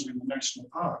mimosa in the national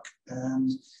park,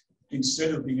 and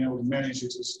instead of being able to manage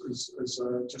it as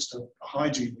just a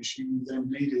hygiene issue, you then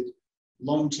needed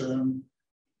long-term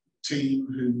team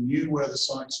who knew where the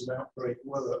sites of outbreak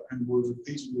were and were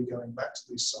repeatedly going back to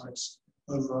these sites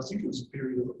over, I think it was a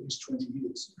period of at least 20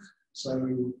 years.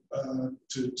 So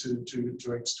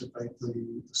to extirpate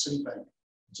the seed bank.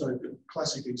 So a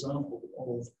classic example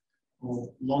of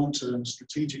long-term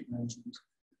strategic management,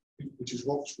 which is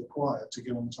what's required to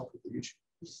get on top of the issue.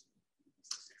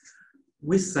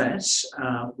 With that,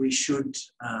 we should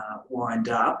wind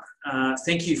up.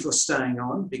 Thank you for staying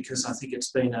on, because I think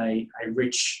it's been a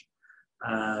rich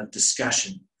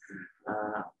discussion.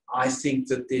 I think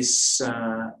that this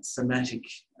thematic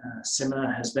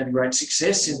seminar has been a great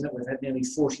success, in that we've had nearly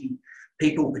 40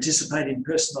 people participate in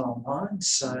person or online.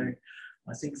 So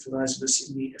I think for those of us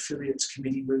in the affiliates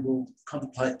committee, we will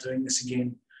contemplate doing this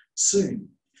again soon.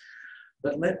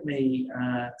 But let me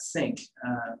thank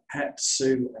Pat,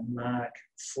 Sue and Mark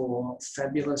for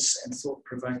fabulous and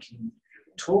thought-provoking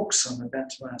talks. I'm about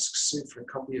to ask Sue for a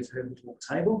copy of her little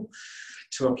table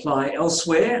to apply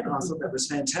elsewhere. I thought that was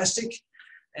fantastic.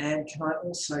 And can I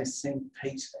also thank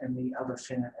Pete and the other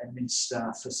FENA admin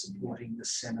staff for supporting the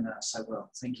seminar so well.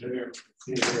 Thank you.